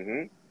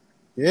 Mm-hmm.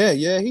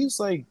 Yeah, he's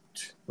like,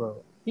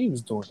 bro, he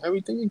was doing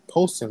everything. He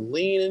posting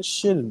lean and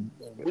shit and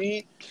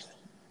weed.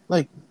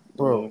 Like,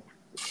 bro,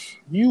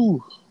 I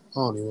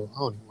don't even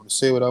want to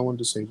say what I wanted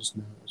to say just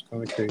now. It's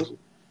kind of crazy.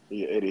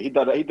 Yeah, he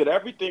did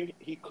everything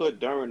he could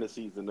during the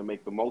season to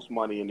make the most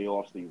money in the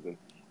off season,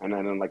 and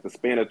then in like the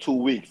span of 2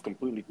 weeks,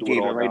 completely threw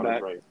it all right down back.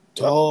 his drain.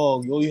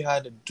 Dog, all you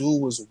had to do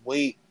was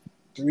wait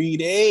 3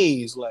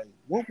 days. Like,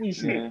 what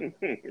was you?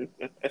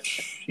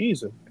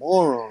 He's a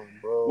moron,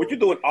 bro. What you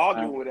doing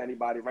arguing with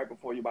anybody right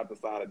before you about to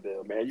sign a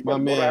deal, man? You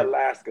better go to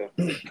Alaska.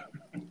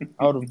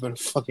 I would have been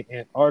fucking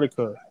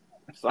Antarctica.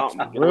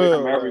 Something. Get away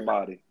from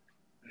everybody.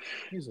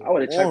 I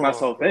would have checked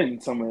myself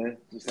in somewhere.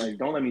 Just like,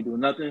 don't let me do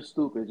nothing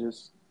stupid.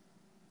 Just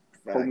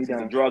hold me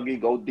down. He's a druggie.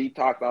 Go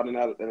detox out in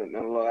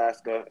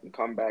Alaska and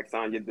come back,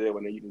 sign your deal,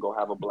 and then you can go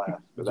have a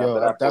blast.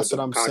 Yo, that's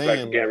what I'm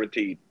saying.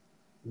 Guaranteed.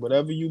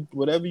 Whatever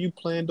you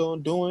planned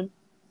on doing,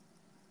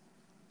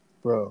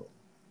 bro,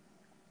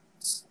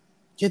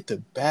 get the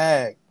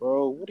bag,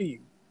 bro. What are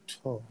you?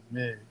 Oh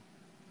man.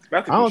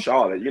 Especially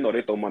Charlotte, you know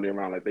they throw money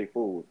around like they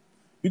fools.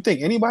 You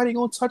think anybody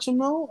gonna touch him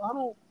though? I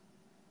don't.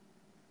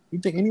 You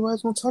think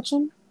anybody's gonna touch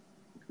him?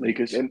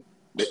 Lakers. You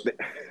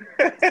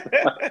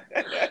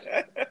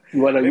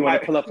wanna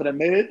pull up for the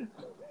mid?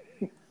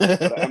 For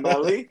the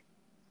MLE?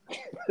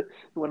 You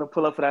wanna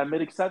pull up for that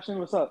mid exception?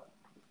 What's up?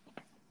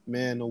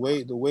 Man, the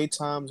way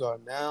times are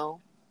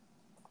now,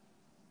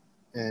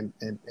 and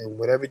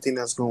with everything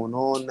that's going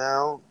on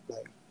now,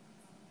 like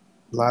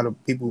a lot of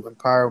people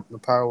empower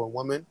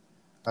women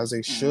as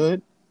they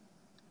should.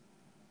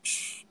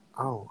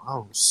 I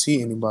don't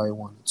see anybody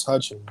wanting to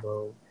touch him,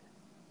 bro.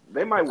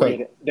 They might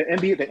wait. The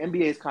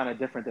NBA is kind of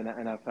different than the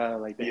NFL.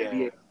 Like the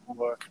NBA,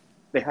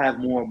 they have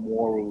more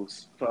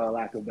morals, for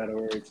lack of better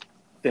words,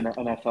 than the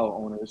NFL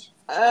owners.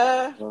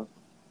 I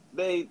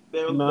think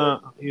they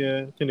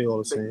all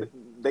the same.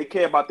 They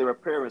care about their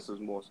appearances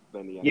more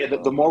than the NFL. Yeah,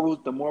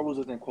 the morals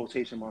is in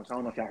quotation marks. I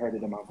don't know if y'all heard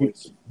it in my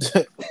voice.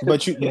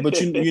 but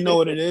you know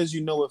what it is.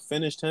 You know what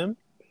finished him?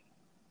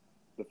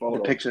 The photo.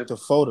 The picture. The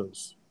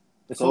photos.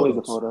 It's always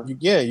a photo.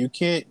 You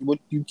can't.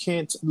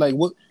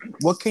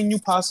 What can you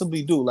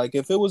possibly do? Like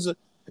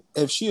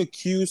if she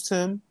accused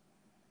him,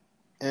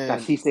 and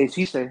that he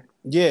say.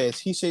 Yeah,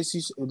 he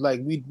says like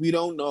we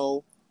don't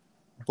know,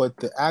 but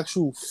the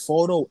actual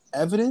photo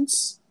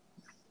evidence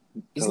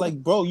is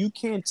like, bro, you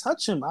can't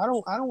touch him. I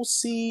don't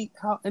see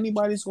how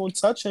anybody's gonna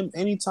touch him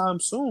anytime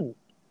soon.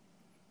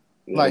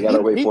 Yeah, like, you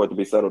gotta wait for it to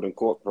be settled in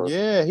court first.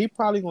 Yeah, he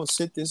probably gonna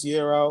sit this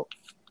year out.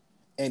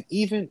 And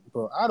even,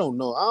 bro, I don't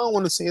know. I don't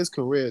want to say his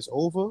career is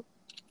over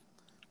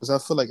because I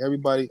feel like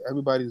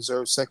everybody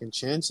deserves second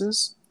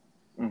chances.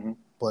 Mm-hmm.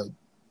 But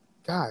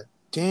god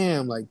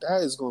damn, like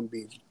that is going to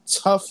be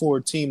tough for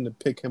a team to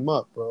pick him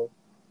up, bro.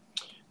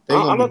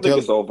 I don't think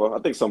it's over. I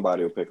think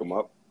somebody will pick him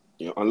up.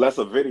 You know, unless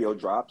a video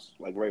drops,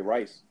 like Ray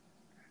Rice.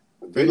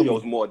 The video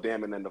is more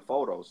damning than the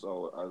photo.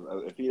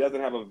 So if he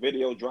doesn't have a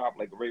video drop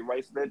like Ray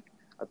Rice did,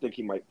 I think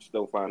he might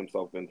still find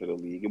himself into the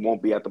league. It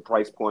won't be at the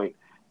price point,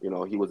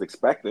 he was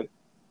expecting.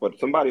 But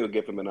somebody will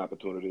give him an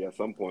opportunity at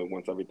some point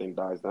once everything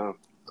dies down.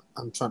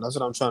 I'm trying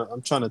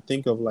to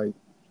think of like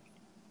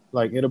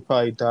it'll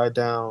probably die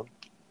down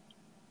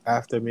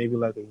after maybe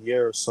like a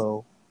year or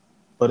so.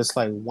 But it's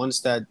like once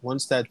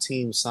that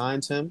team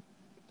signs him,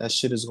 that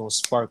shit is gonna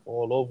spark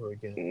all over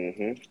again.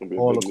 Mm-hmm.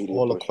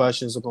 All the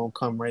questions are gonna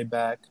come right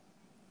back.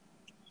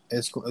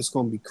 It's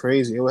gonna be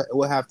crazy. It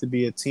will have to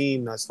be a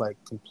team that's like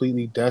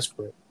completely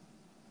desperate.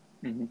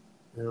 Mm-hmm.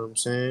 You know what I'm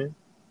saying?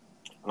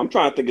 I'm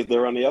trying to think if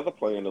there any other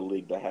player in the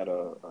league that had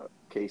a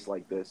case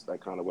like this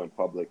that kind of went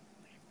public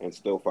and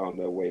still found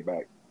their way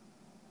back.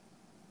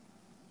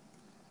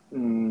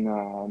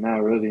 No,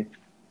 not really.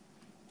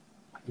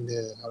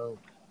 Yeah, I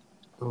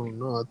don't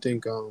know. I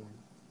think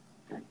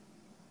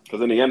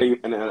because in the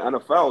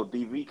NFL,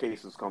 DV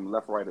cases come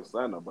left, right, and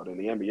center, but in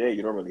the NBA,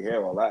 you don't really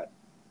hear all that.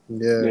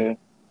 Yeah.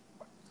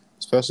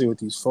 Especially with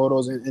these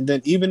photos, and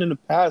then even in the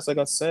past, like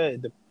I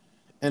said,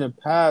 in the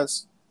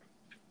past,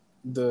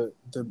 the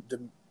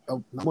I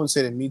wouldn't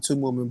say the Me Too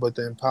movement, but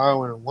the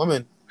empowering of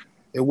women,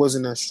 it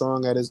wasn't as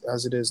strong as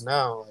it is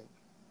now. Like,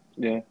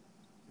 yeah,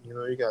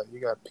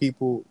 you got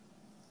people.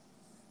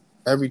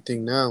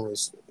 Everything now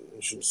is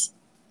just,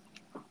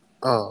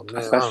 oh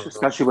man,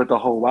 especially with the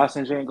whole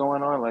Watson joint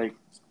going on, like,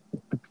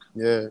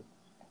 yeah,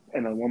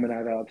 and a woman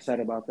that got upset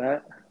about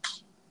that.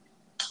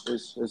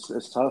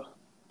 It's tough.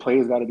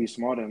 Players got to be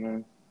smarter,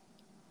 man.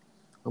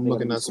 I'm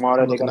looking at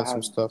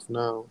some stuff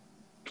now.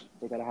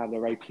 They gotta have the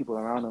right people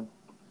around them.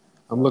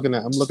 I'm looking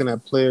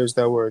at players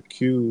that were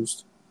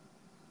accused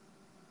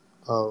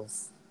of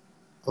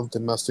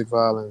domestic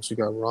violence. You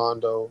got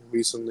Rondo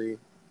recently.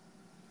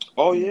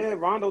 Oh yeah,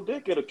 Rondo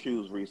did get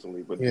accused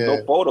recently, but no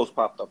Yeah, photos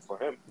popped up for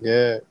him.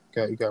 yeah.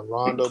 You got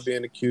Rondo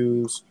being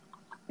accused,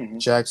 Mm-hmm.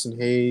 Jackson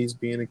Hayes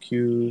being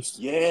accused,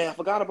 Yeah, I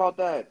forgot about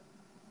that.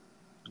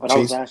 Oh, that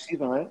was Jason. last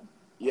season, right?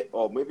 Yeah,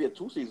 or maybe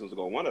 2 seasons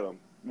ago, one of them.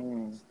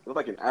 Mm. It was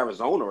like in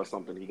Arizona or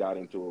something. He got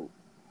into,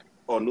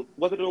 or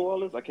was it New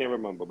Orleans? I can't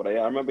remember, but yeah,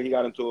 I remember he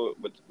got into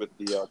it with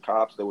the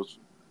cops. There was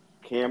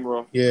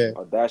camera, Yeah,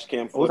 dash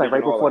cam It was like footage, and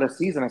right all before that. the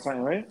season or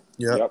something, right?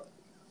 yep. Yep.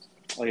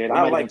 Oh yeah, But that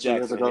I might have been like 2 years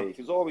Jackson ago. Hayes.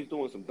 He's always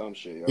doing some dumb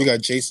shit, You yo. got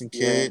Jason Yeah.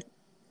 Kidd.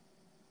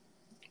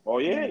 Oh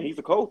yeah, Mm. he's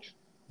a coach.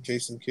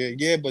 Jason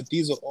Kidd. Yeah, but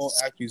these are all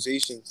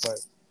accusations.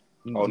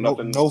 Like Oh,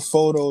 nothing. no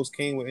photos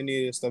came with any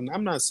of this stuff.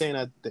 I'm not saying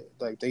that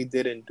like they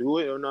didn't do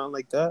it or nothing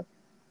like that,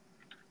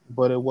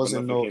 but it But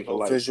wasn't nothing came to no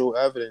light. visual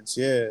evidence.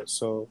 Yeah,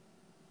 so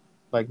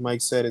like Mike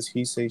said, it's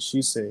he say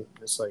she say.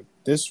 It's like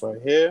this right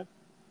here.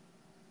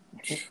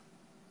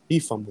 He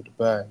fumbled the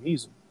bag.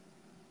 He's a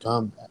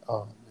dumb.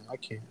 Oh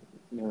man,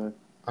 Yeah.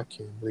 I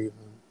can't believe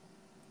him.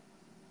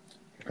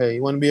 Hey,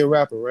 you want to be a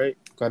rapper, right?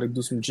 Got to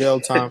do some jail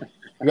time.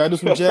 You got to do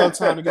some jail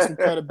time to get some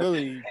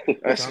credibility.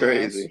 That's Dumbass.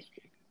 crazy.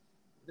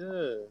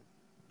 Yeah.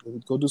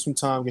 Go do some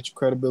time, get your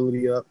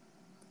credibility up.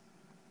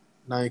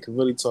 Now you can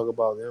really talk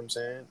about, you know what I'm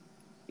saying?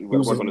 He He better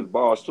was work on his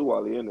bars too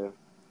while he in there.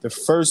 the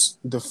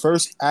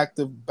first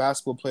active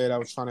basketball player that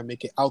was trying to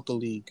make it out the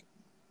league.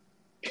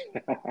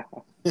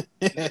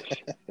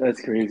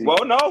 That's crazy.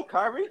 Well, no,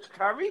 Kyrie,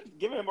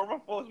 giving him a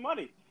run for his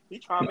money. He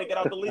trying to make it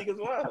out the league as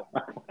well.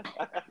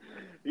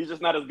 He's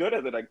just not as good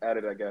at it,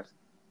 I guess.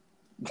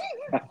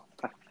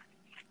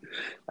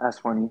 That's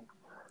funny.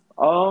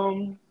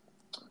 One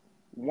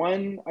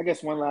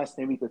last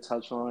thing we could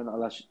touch on,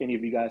 unless any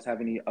of you guys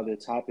have any other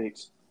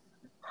topics.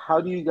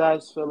 How do you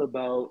guys feel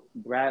about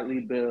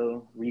Bradley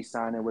Beal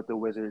re-signing with the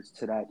Wizards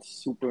to that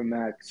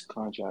supermax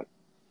contract?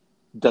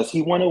 Does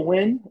he want to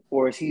win,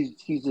 or is he's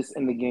just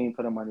in the game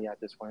for the money at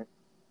this point?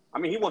 I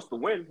mean, he wants to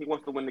win. He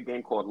wants to win the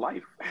game called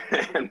life.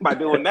 And by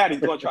doing that,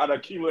 he's going to try to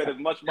accumulate as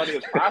much money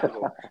as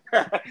possible.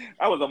 That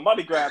was a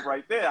money grab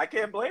right there. I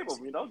can't blame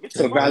him. Get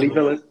So your money.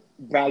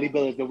 Bradley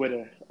Beal is the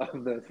winner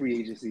of the free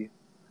agency.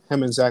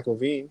 Him and Zach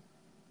LaVine.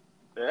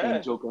 Yeah.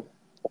 And Joker.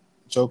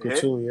 Joker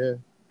too, yeah.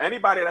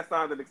 Anybody that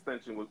signed an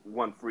extension was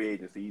won free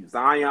agency.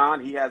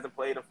 Zion, he hasn't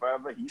played in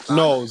forever. He signed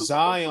No,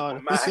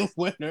 Zion was a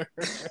winner.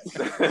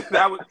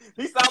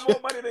 He signed more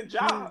money than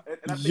Ja.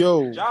 And I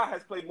think Ja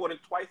has played more than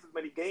twice as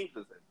many games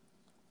as him.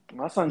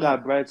 My son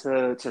got bread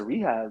to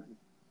rehab.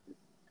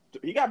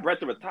 He got bread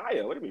to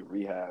retire. What do you mean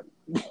rehab?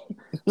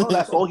 No,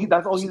 that's all he's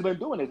been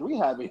doing is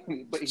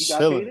rehabbing. But he got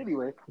paid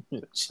anyway.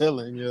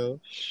 Chilling, yo.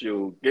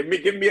 Shoot, give me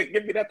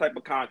that type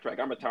of contract.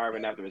 I'm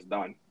retiring after it's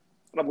done.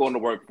 What I'm going to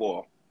work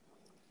for.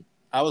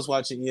 I was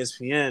watching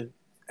ESPN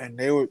and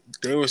they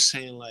were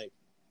saying like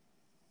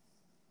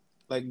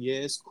yeah,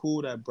 it's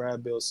cool that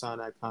Brad Beal signed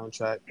that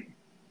contract.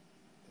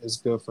 It's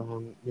good for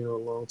him,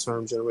 long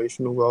term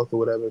generational wealth or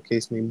whatever the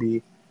case may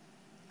be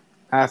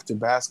after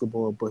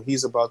basketball, but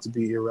he's about to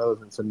be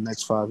irrelevant for the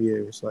next 5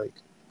 years. Like,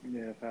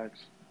 yeah,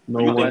 facts.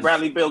 You think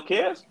Bradley Beal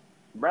cares?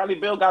 Bradley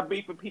Beal got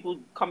beef with people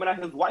coming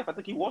at his wife. I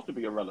think he wants to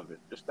be irrelevant.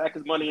 Just stack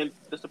his money and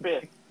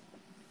disappear.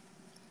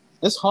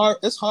 It's hard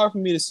for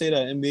me to say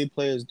that NBA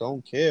players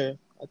don't care.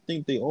 I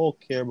think they all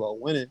care about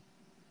winning.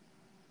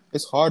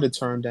 It's hard to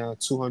turn down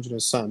 200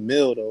 and something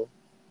mil though.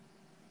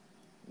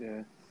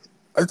 Yeah.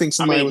 I think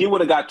somebody. he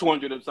would have got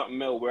 200 and something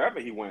mil wherever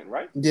he went,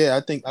 right? Yeah,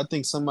 I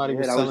think somebody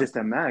was. That was just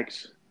a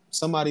max.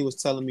 Somebody was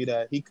telling me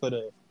that he could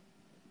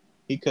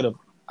have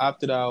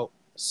opted out,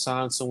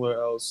 signed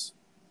somewhere else,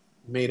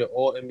 made an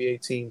All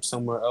NBA team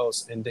somewhere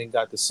else, and then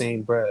got the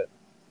same bread.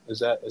 Is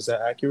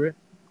that accurate?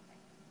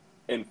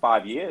 In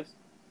 5 years.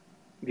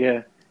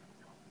 Yeah.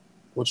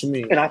 What you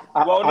mean? And I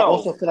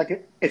also feel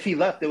like if he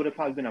left, it would have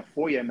probably been a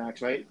 4-year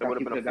max, right? It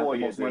would have been a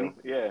 4-year deal. Money.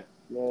 Yeah.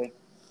 Yeah.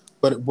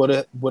 But would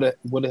it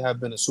have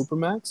been a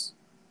supermax?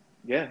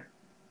 Yeah.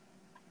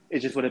 It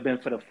just would have been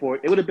for the 4.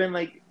 It would have been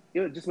like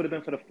it just would have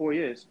been for the 4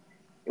 years.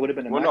 It would have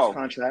been a max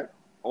contract.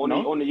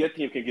 Only your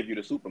team can give you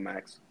the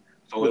supermax.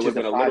 So which it would have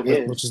been a little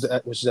bit. Which is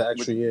the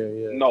extra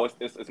year. Yeah. No,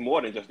 it's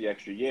more than just the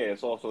extra year.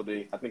 It's also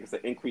I think it's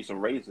an increase in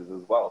raises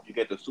as well. If you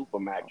get the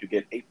supermax, you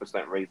get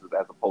 8% raises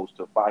as opposed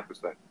to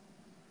 5%.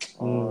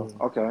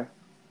 Okay.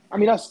 I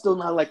mean, that's still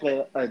not like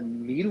a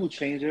needle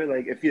changer.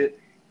 Like if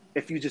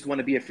you just want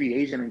to be a free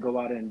agent and go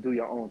out and do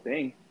your own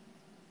thing.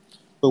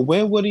 But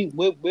where would he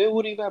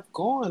have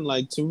gone?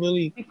 Like to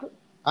really,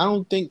 I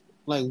don't think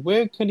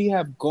where could he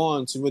have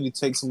gone to really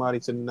take somebody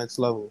to the next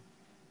level?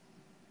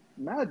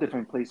 Not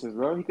different places,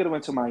 bro. He could have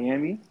went to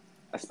Miami,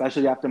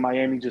 especially after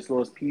Miami just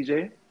lost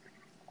PJ.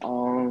 But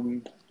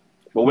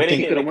where they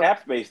get the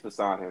cap space to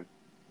sign him?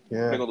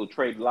 Yeah, they're gonna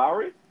trade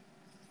Lowry.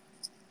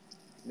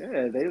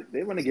 Yeah,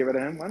 they want to get rid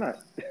of him. Why not?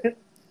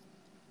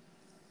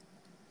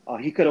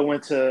 He could have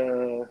went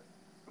to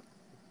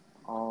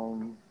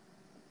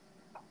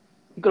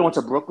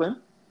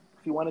Brooklyn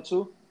if he wanted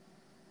to.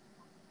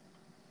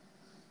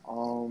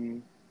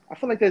 I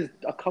feel like there's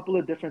a couple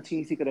of different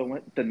teams he could have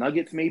went. The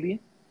Nuggets, maybe.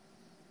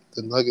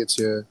 The Nuggets,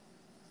 yeah.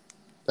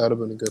 That would have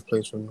been a good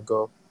place for him to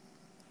go.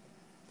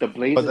 the But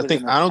Blazers I think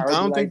isn't a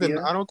terrible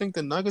idea. I don't think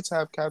the Nuggets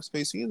have cap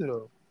space either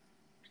though.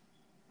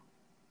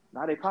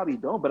 No, they probably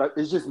don't, but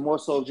it's just more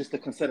so just the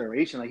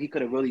consideration. Like he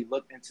could have really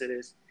looked into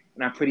this,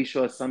 and I'm pretty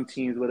sure some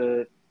teams would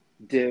have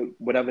did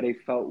whatever they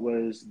felt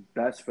was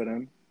best for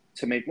them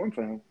to make room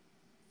for him.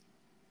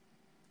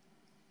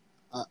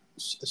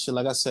 Shit,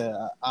 like I said,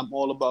 I'm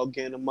all about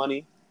getting the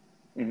money.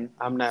 Mm-hmm.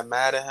 I'm not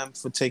mad at him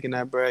for taking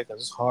that break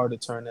because it's hard to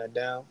turn that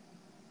down.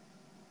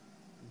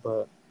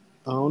 But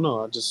I don't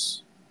know. I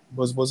just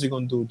what's he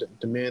gonna do?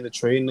 Demand a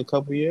trade in a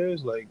couple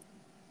years? Like,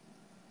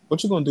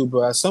 what you gonna do,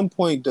 bro? At some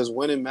point, does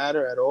winning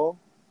matter at all?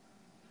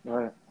 All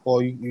right.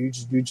 Or you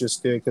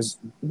just there because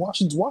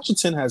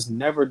Washington has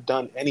never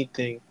done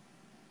anything.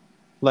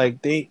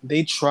 Like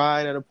they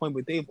tried at a point,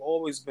 but they've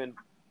always been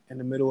in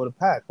the middle of the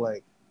pack.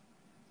 Like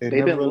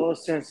They've been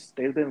lost since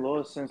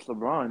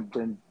LeBron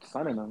been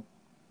signing them.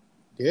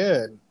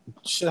 Yeah,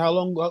 shit. How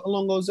long ago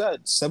was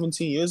that?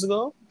 17 years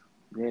ago.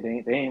 Yeah,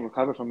 they ain't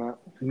recovered from that.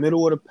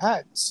 Middle of the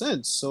pack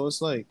since. So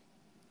it's like,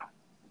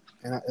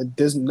 and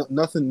there's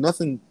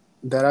nothing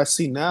that I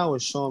see now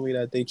is showing me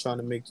that they trying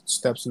to make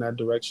steps in that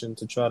direction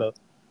to try to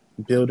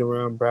build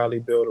around Bradley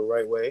Beal the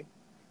right way.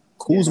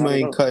 Kuzma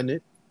ain't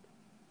cutting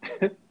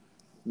it.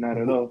 Not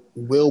at all.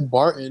 Will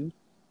Barton.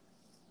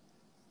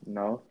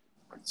 No.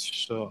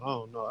 So I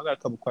don't know. I got a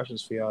couple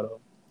questions for y'all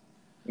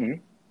though.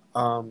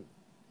 Mm-hmm.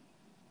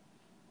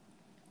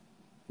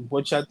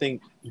 What y'all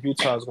think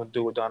Utah's gonna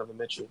do with Donovan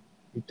Mitchell?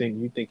 You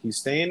think he's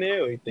staying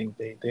there, or you think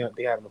they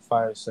having a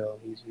fire sale?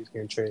 He's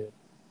getting traded.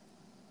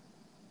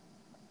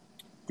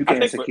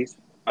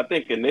 I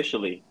think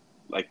initially,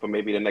 like for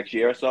maybe the next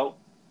year or so,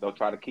 they'll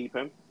try to keep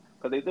him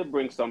because they did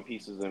bring some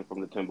pieces in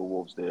from the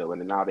Timberwolves deal,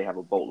 and now they have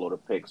a boatload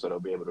of picks, so they'll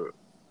be able to,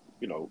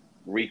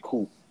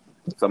 recoup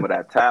some of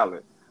that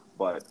talent.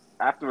 But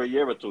after a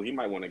year or two, he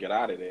might want to get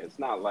out of there. It's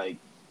not like,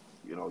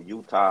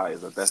 Utah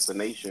is a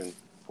destination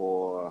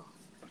for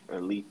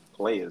elite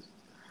players.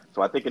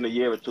 So I think in a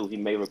year or two, he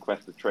may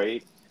request a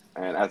trade.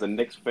 And as a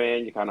Knicks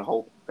fan, you kind of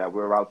hope that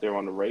we're out there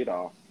on the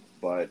radar.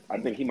 But I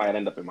think he might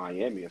end up in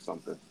Miami or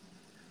something.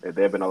 There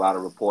have been a lot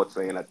of reports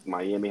saying that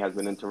Miami has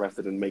been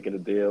interested in making a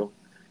deal.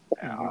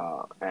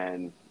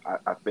 And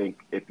I think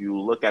if you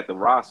look at the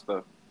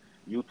roster,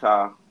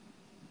 Utah,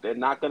 they're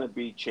not going to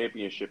be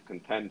championship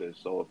contenders.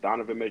 So if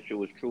Donovan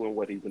Mitchell is true in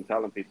what he's been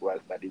telling people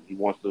that he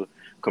wants to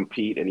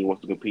compete and he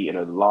wants to compete in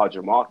a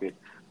larger market,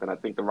 then I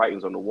think the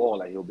writing's on the wall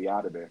that he'll be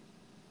out of there.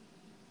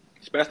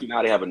 Especially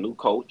now they have a new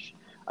coach.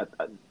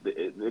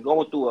 They're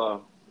going through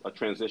a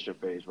transition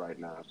phase right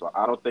now. So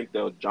I don't think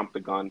they'll jump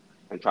the gun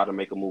and try to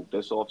make a move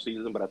this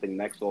offseason. But I think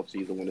next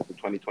offseason, when it's the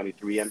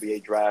 2023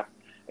 NBA draft,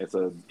 it's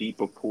a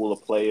deeper pool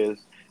of players.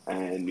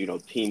 And,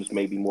 teams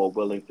may be more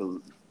willing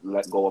to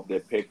let go of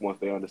their pick once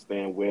they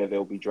understand where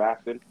they'll be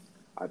drafted.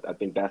 I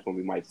think that's when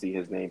we might see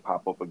his name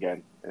pop up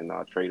again in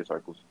trader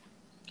circles.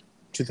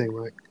 What you think,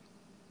 Mike?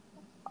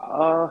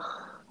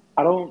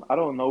 I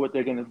don't know what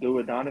they're gonna do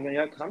with Donovan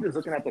yet because I'm just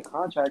looking at the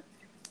contract.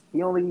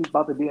 He only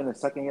about to be in the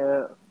second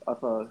year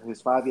of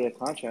his 5-year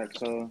contract,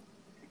 so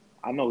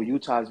I know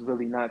Utah's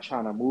really not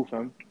trying to move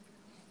him.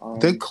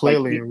 They're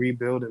clearly in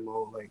rebuilding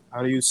mode. Like,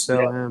 how do you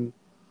sell him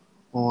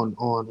on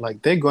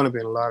like they're going to be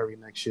in the lottery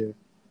next year?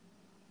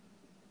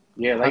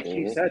 Yeah, like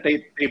he said,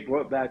 they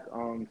brought back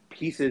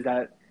pieces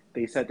that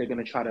they said they're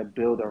going to try to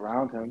build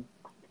around him.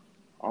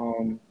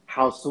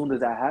 How soon does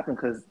that happen?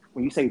 Because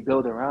when you say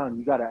build around,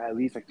 you got to at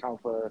least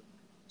account for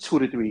 2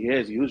 to 3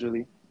 years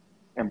usually.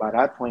 And by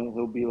that point,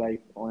 he'll be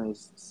like on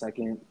his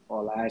second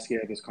or last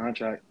year of his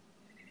contract.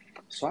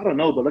 So I don't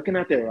know, but looking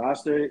at their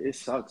roster, it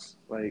sucks.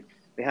 Like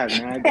they have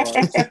mad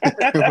guards.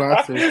 Their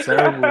roster is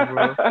terrible,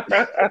 bro.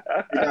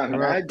 They got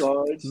mad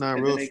guards. Not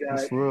real.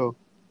 For real.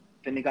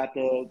 Then they got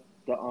the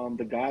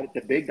guy,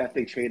 the big that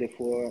they traded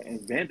for in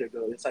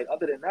Vanderbilt. It's like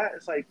other than that,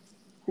 it's like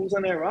who's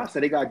on their roster?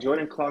 They got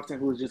Jordan Clarkson,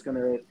 who's just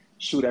gonna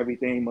shoot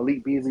everything.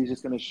 Malik Beasley's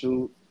just gonna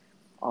shoot.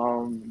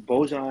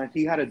 Bojan,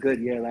 he had a good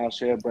year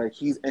last year, but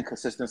he's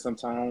inconsistent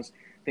sometimes.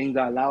 Then you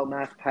got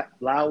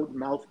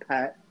loudmouth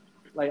Pat.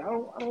 Like I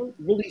don't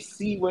really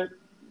see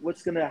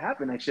what's gonna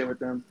happen next year with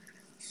them.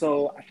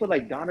 So I feel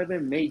like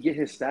Donovan may get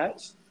his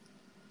stats,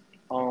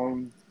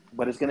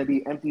 but it's gonna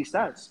be empty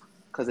stats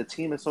because the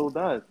team is so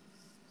bad.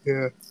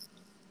 Yeah.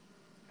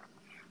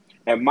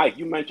 And Mike,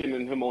 you mentioned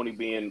him only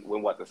being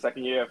the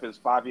second year of his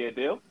 5-year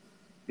deal?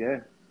 Yeah.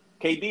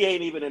 KD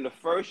ain't even in the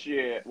first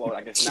year. Well,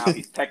 I guess now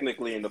he's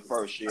technically in the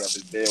first year of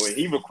his deal, and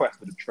he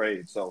requested a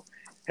trade. So,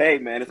 hey,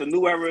 man, it's a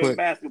new era in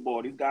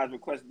basketball. These guys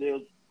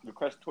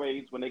request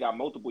trades when they got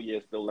multiple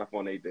years still left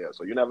on their deal.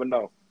 So you never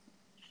know.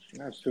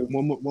 That's true.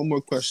 One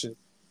more question.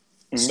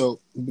 Mm-hmm. So,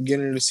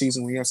 beginning of the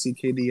season, where y'all see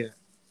KD at?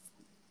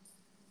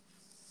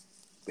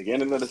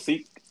 Beginning of the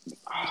season?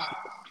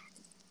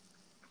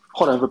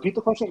 Hold on, repeat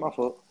the question. My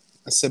fault.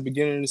 I said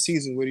beginning of the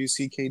season, where do you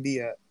see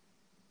KD at?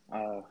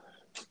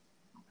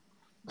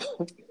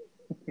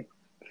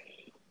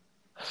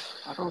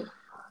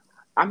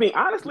 I mean,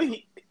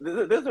 honestly,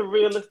 there's a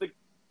realistic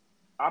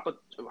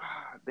opportunity.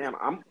 Damn,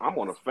 I'm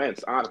on the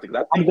fence, honestly.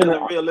 I think there's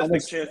a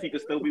realistic chance he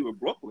could still be with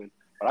Brooklyn.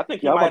 But I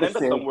think he Yeah, I'm might about to end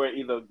up say. somewhere,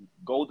 either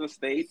Golden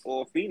State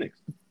or Phoenix,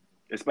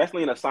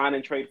 especially in a sign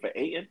and trade for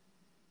Ayton.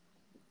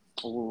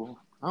 Oh,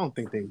 I don't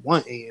think they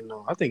want Ayton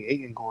though. I think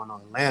Ayton going to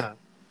Atlanta.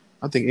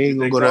 I think You Ayton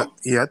gonna think go to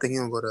so? I think he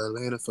gonna go to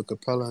Atlanta for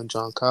Capella and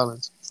John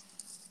Collins.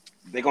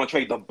 They're gonna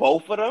trade the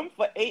both of them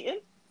for Ayton?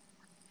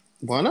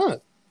 Why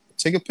not?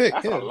 Take a pick.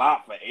 That's a Yeah,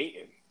 lot for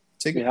Ayton.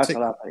 take yeah, it. that's a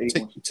lot for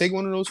Aiton. Take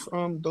one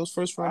of those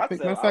first round picks.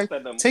 Matter of I'll fact,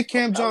 send them take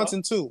Cam Capella.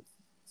 Johnson too.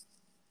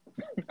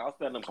 I'll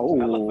send them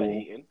Capella for Oh,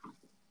 Ayton,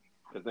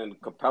 because then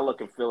Capella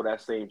can fill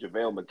that same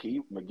JaVale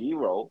McGee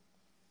role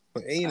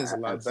But Ayton is a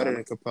lot at better center.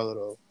 than Capella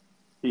though.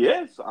 He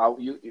is. I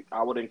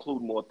would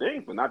include more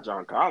things, but not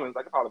John Collins.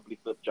 I could probably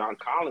flip John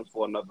Collins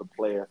for another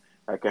player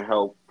that can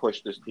help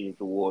push this team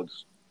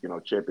towards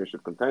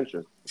championship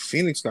contention.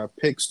 Phoenix got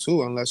picks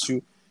too, unless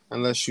you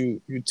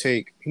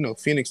take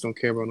Phoenix don't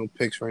care about no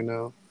picks right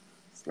now.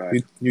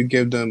 Right. You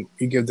give them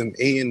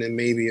Ayton and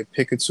maybe a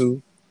pick or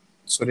two,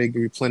 so they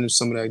can replenish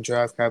some of that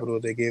draft capital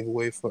they gave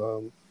away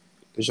for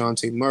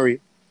DeJounte Murray,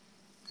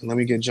 and let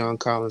me get John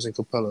Collins and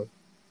Capella.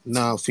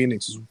 Now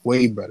Phoenix is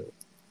way better.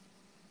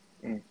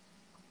 Mm.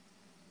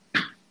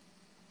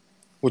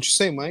 What you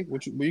say, Mike?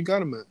 Where you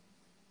got him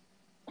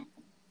at?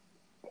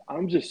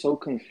 I'm just so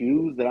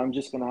confused that I'm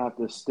just gonna have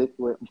to stick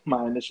with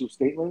my initial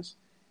statements,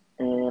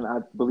 and I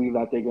believe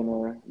that they're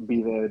gonna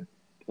be there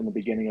in the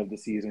beginning of the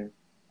season,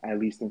 at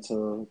least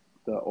until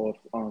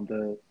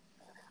the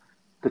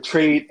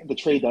trade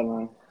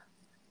deadline.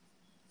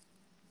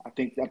 I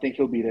think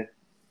he'll be there.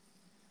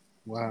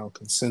 Wow,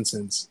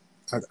 consensus.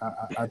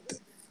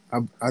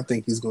 I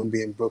think he's going to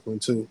be in Brooklyn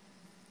too.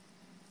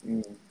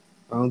 Mm.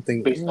 I don't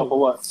think Based off of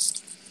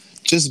what?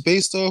 just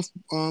based off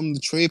the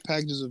trade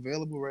packages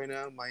available right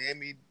now,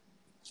 Miami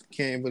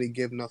can't really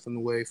give nothing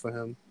away for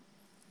him.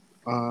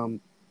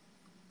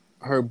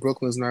 I heard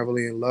Brooklyn's not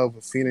really in love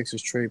with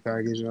Phoenix's trade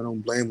package, and I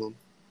don't blame them.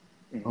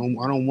 Mm-hmm.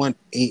 I don't want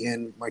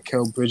Ayton,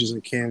 Mikal Bridges,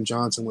 and Cam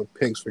Johnson with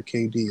picks for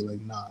KD.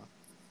 Like, nah,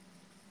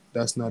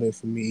 that's not it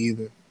for me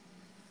either.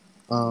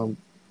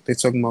 They're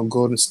talking about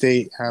Golden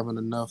State having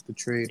enough to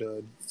trade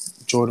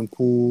Jordan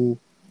Poole,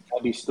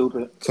 That'd be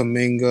stupid.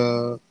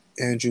 Kuminga,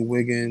 Andrew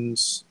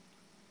Wiggins,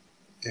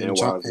 And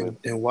Wiseman.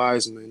 and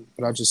Wiseman.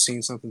 But I just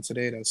seen something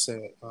today that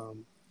said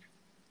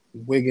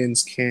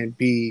Wiggins can't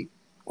be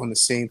on the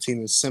same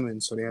team as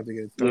Simmons, so they have to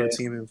get a third Yeah.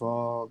 team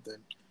involved and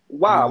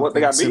Wow, what they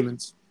Ben got beef?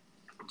 Simmons.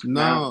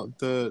 No,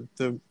 the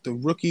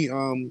rookie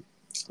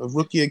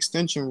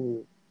extension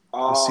rule, the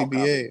Oh,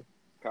 CBA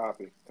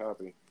copy.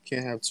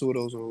 can't have two of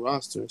those on a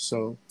roster,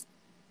 so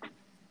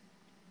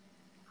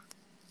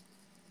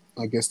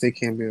I guess they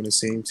can't be on the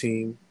same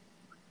team.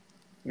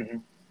 Mm-hmm.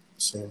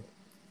 So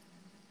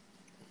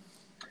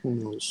who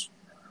knows?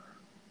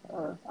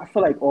 I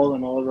feel like all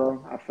in all,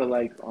 though, I feel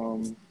like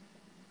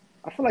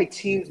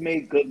teams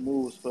made good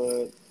moves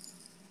for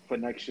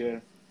next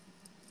year.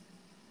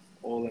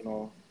 All in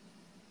all,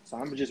 so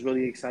I'm just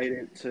really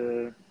excited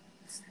to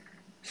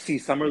see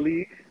summer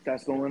league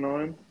that's going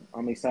on.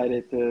 I'm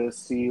excited to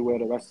see where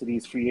the rest of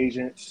these free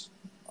agents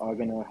are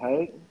gonna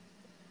head.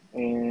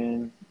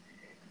 And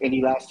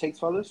any last takes,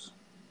 fellas?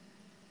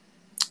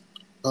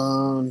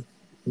 Um,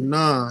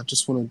 nah, I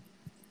just want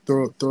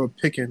to throw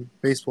a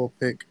baseball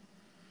pick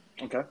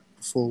Okay.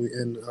 before we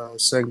end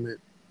segment.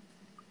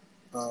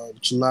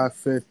 July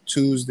 5th,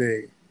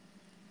 Tuesday,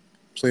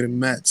 play the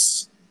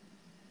Mets.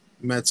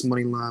 Mets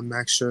money line,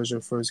 Max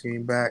Scherzer first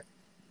game back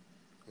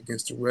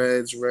against the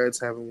Reds. Reds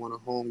haven't won a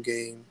home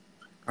game.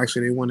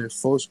 Actually, they won their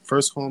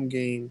first home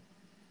game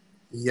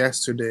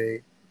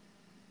yesterday.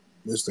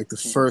 It's like the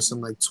first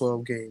in like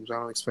 12 games. I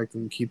don't expect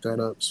them to keep that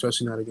up,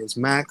 especially not against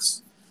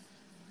Max.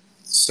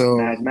 So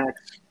Mad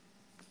Max.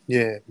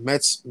 yeah,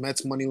 Mets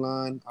money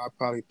line. I'll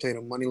probably play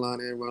the money line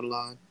and run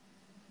line,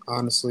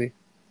 honestly.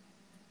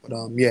 But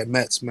yeah,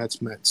 Mets.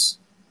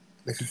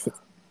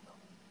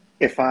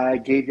 If I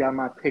gave y'all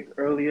my pick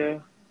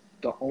earlier,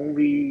 the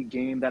only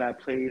game that I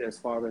played as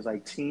far as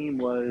like team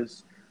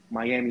was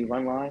Miami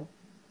run line.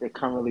 They're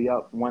currently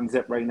up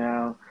 1-0 right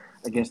now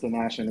against the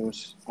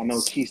Nationals. I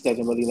know Keith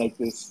doesn't really like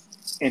this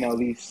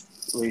NL East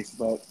race,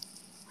 but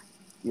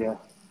yeah.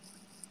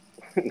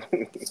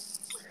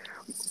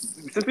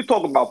 Since we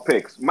talk about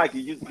picks, Mike,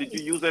 did you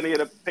use any of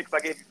the picks I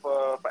gave you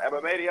for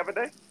MMA the other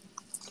day?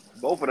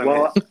 Both of them hit.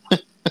 Well,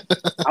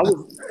 I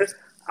was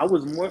I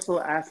was more so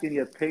asking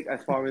your pick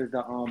as far as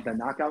the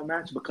knockout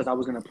match because I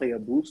was gonna play a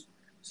boost.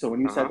 So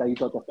when you said that you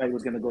thought the fight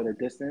was gonna go the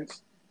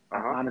distance, I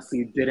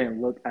honestly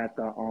didn't look at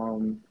the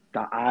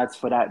odds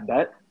for that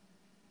bet.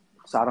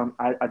 So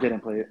I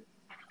didn't play it.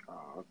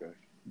 Oh, okay.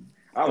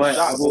 I was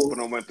shocked both of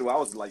them went through. I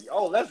was like,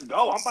 "Oh, let's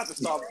go! I'm about to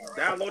start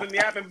downloading the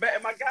app and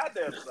betting my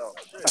goddamn self."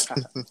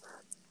 Shit.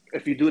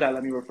 If you do that,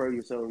 let me refer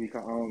you so we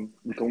can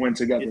win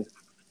together.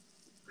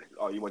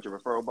 Oh, you want your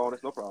referral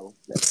bonus? No problem.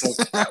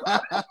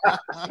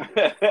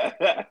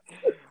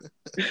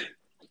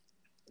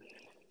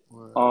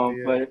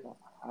 But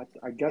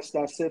I guess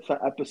that's it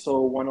for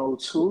episode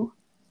 102.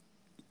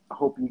 I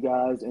hope you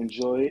guys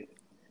enjoyed,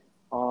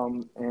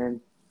 and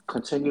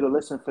continue to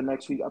listen for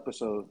next week's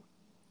episode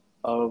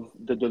of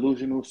the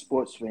Delusional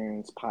Sports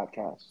Fans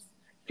podcast.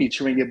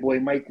 featuring your boy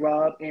Mike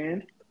Robb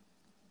and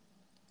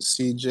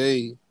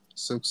CJ,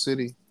 Silk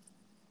City.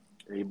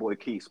 Hey, your boy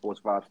Key,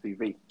 Sports Vibes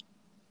TV.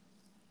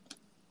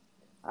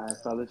 all right,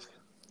 fellas.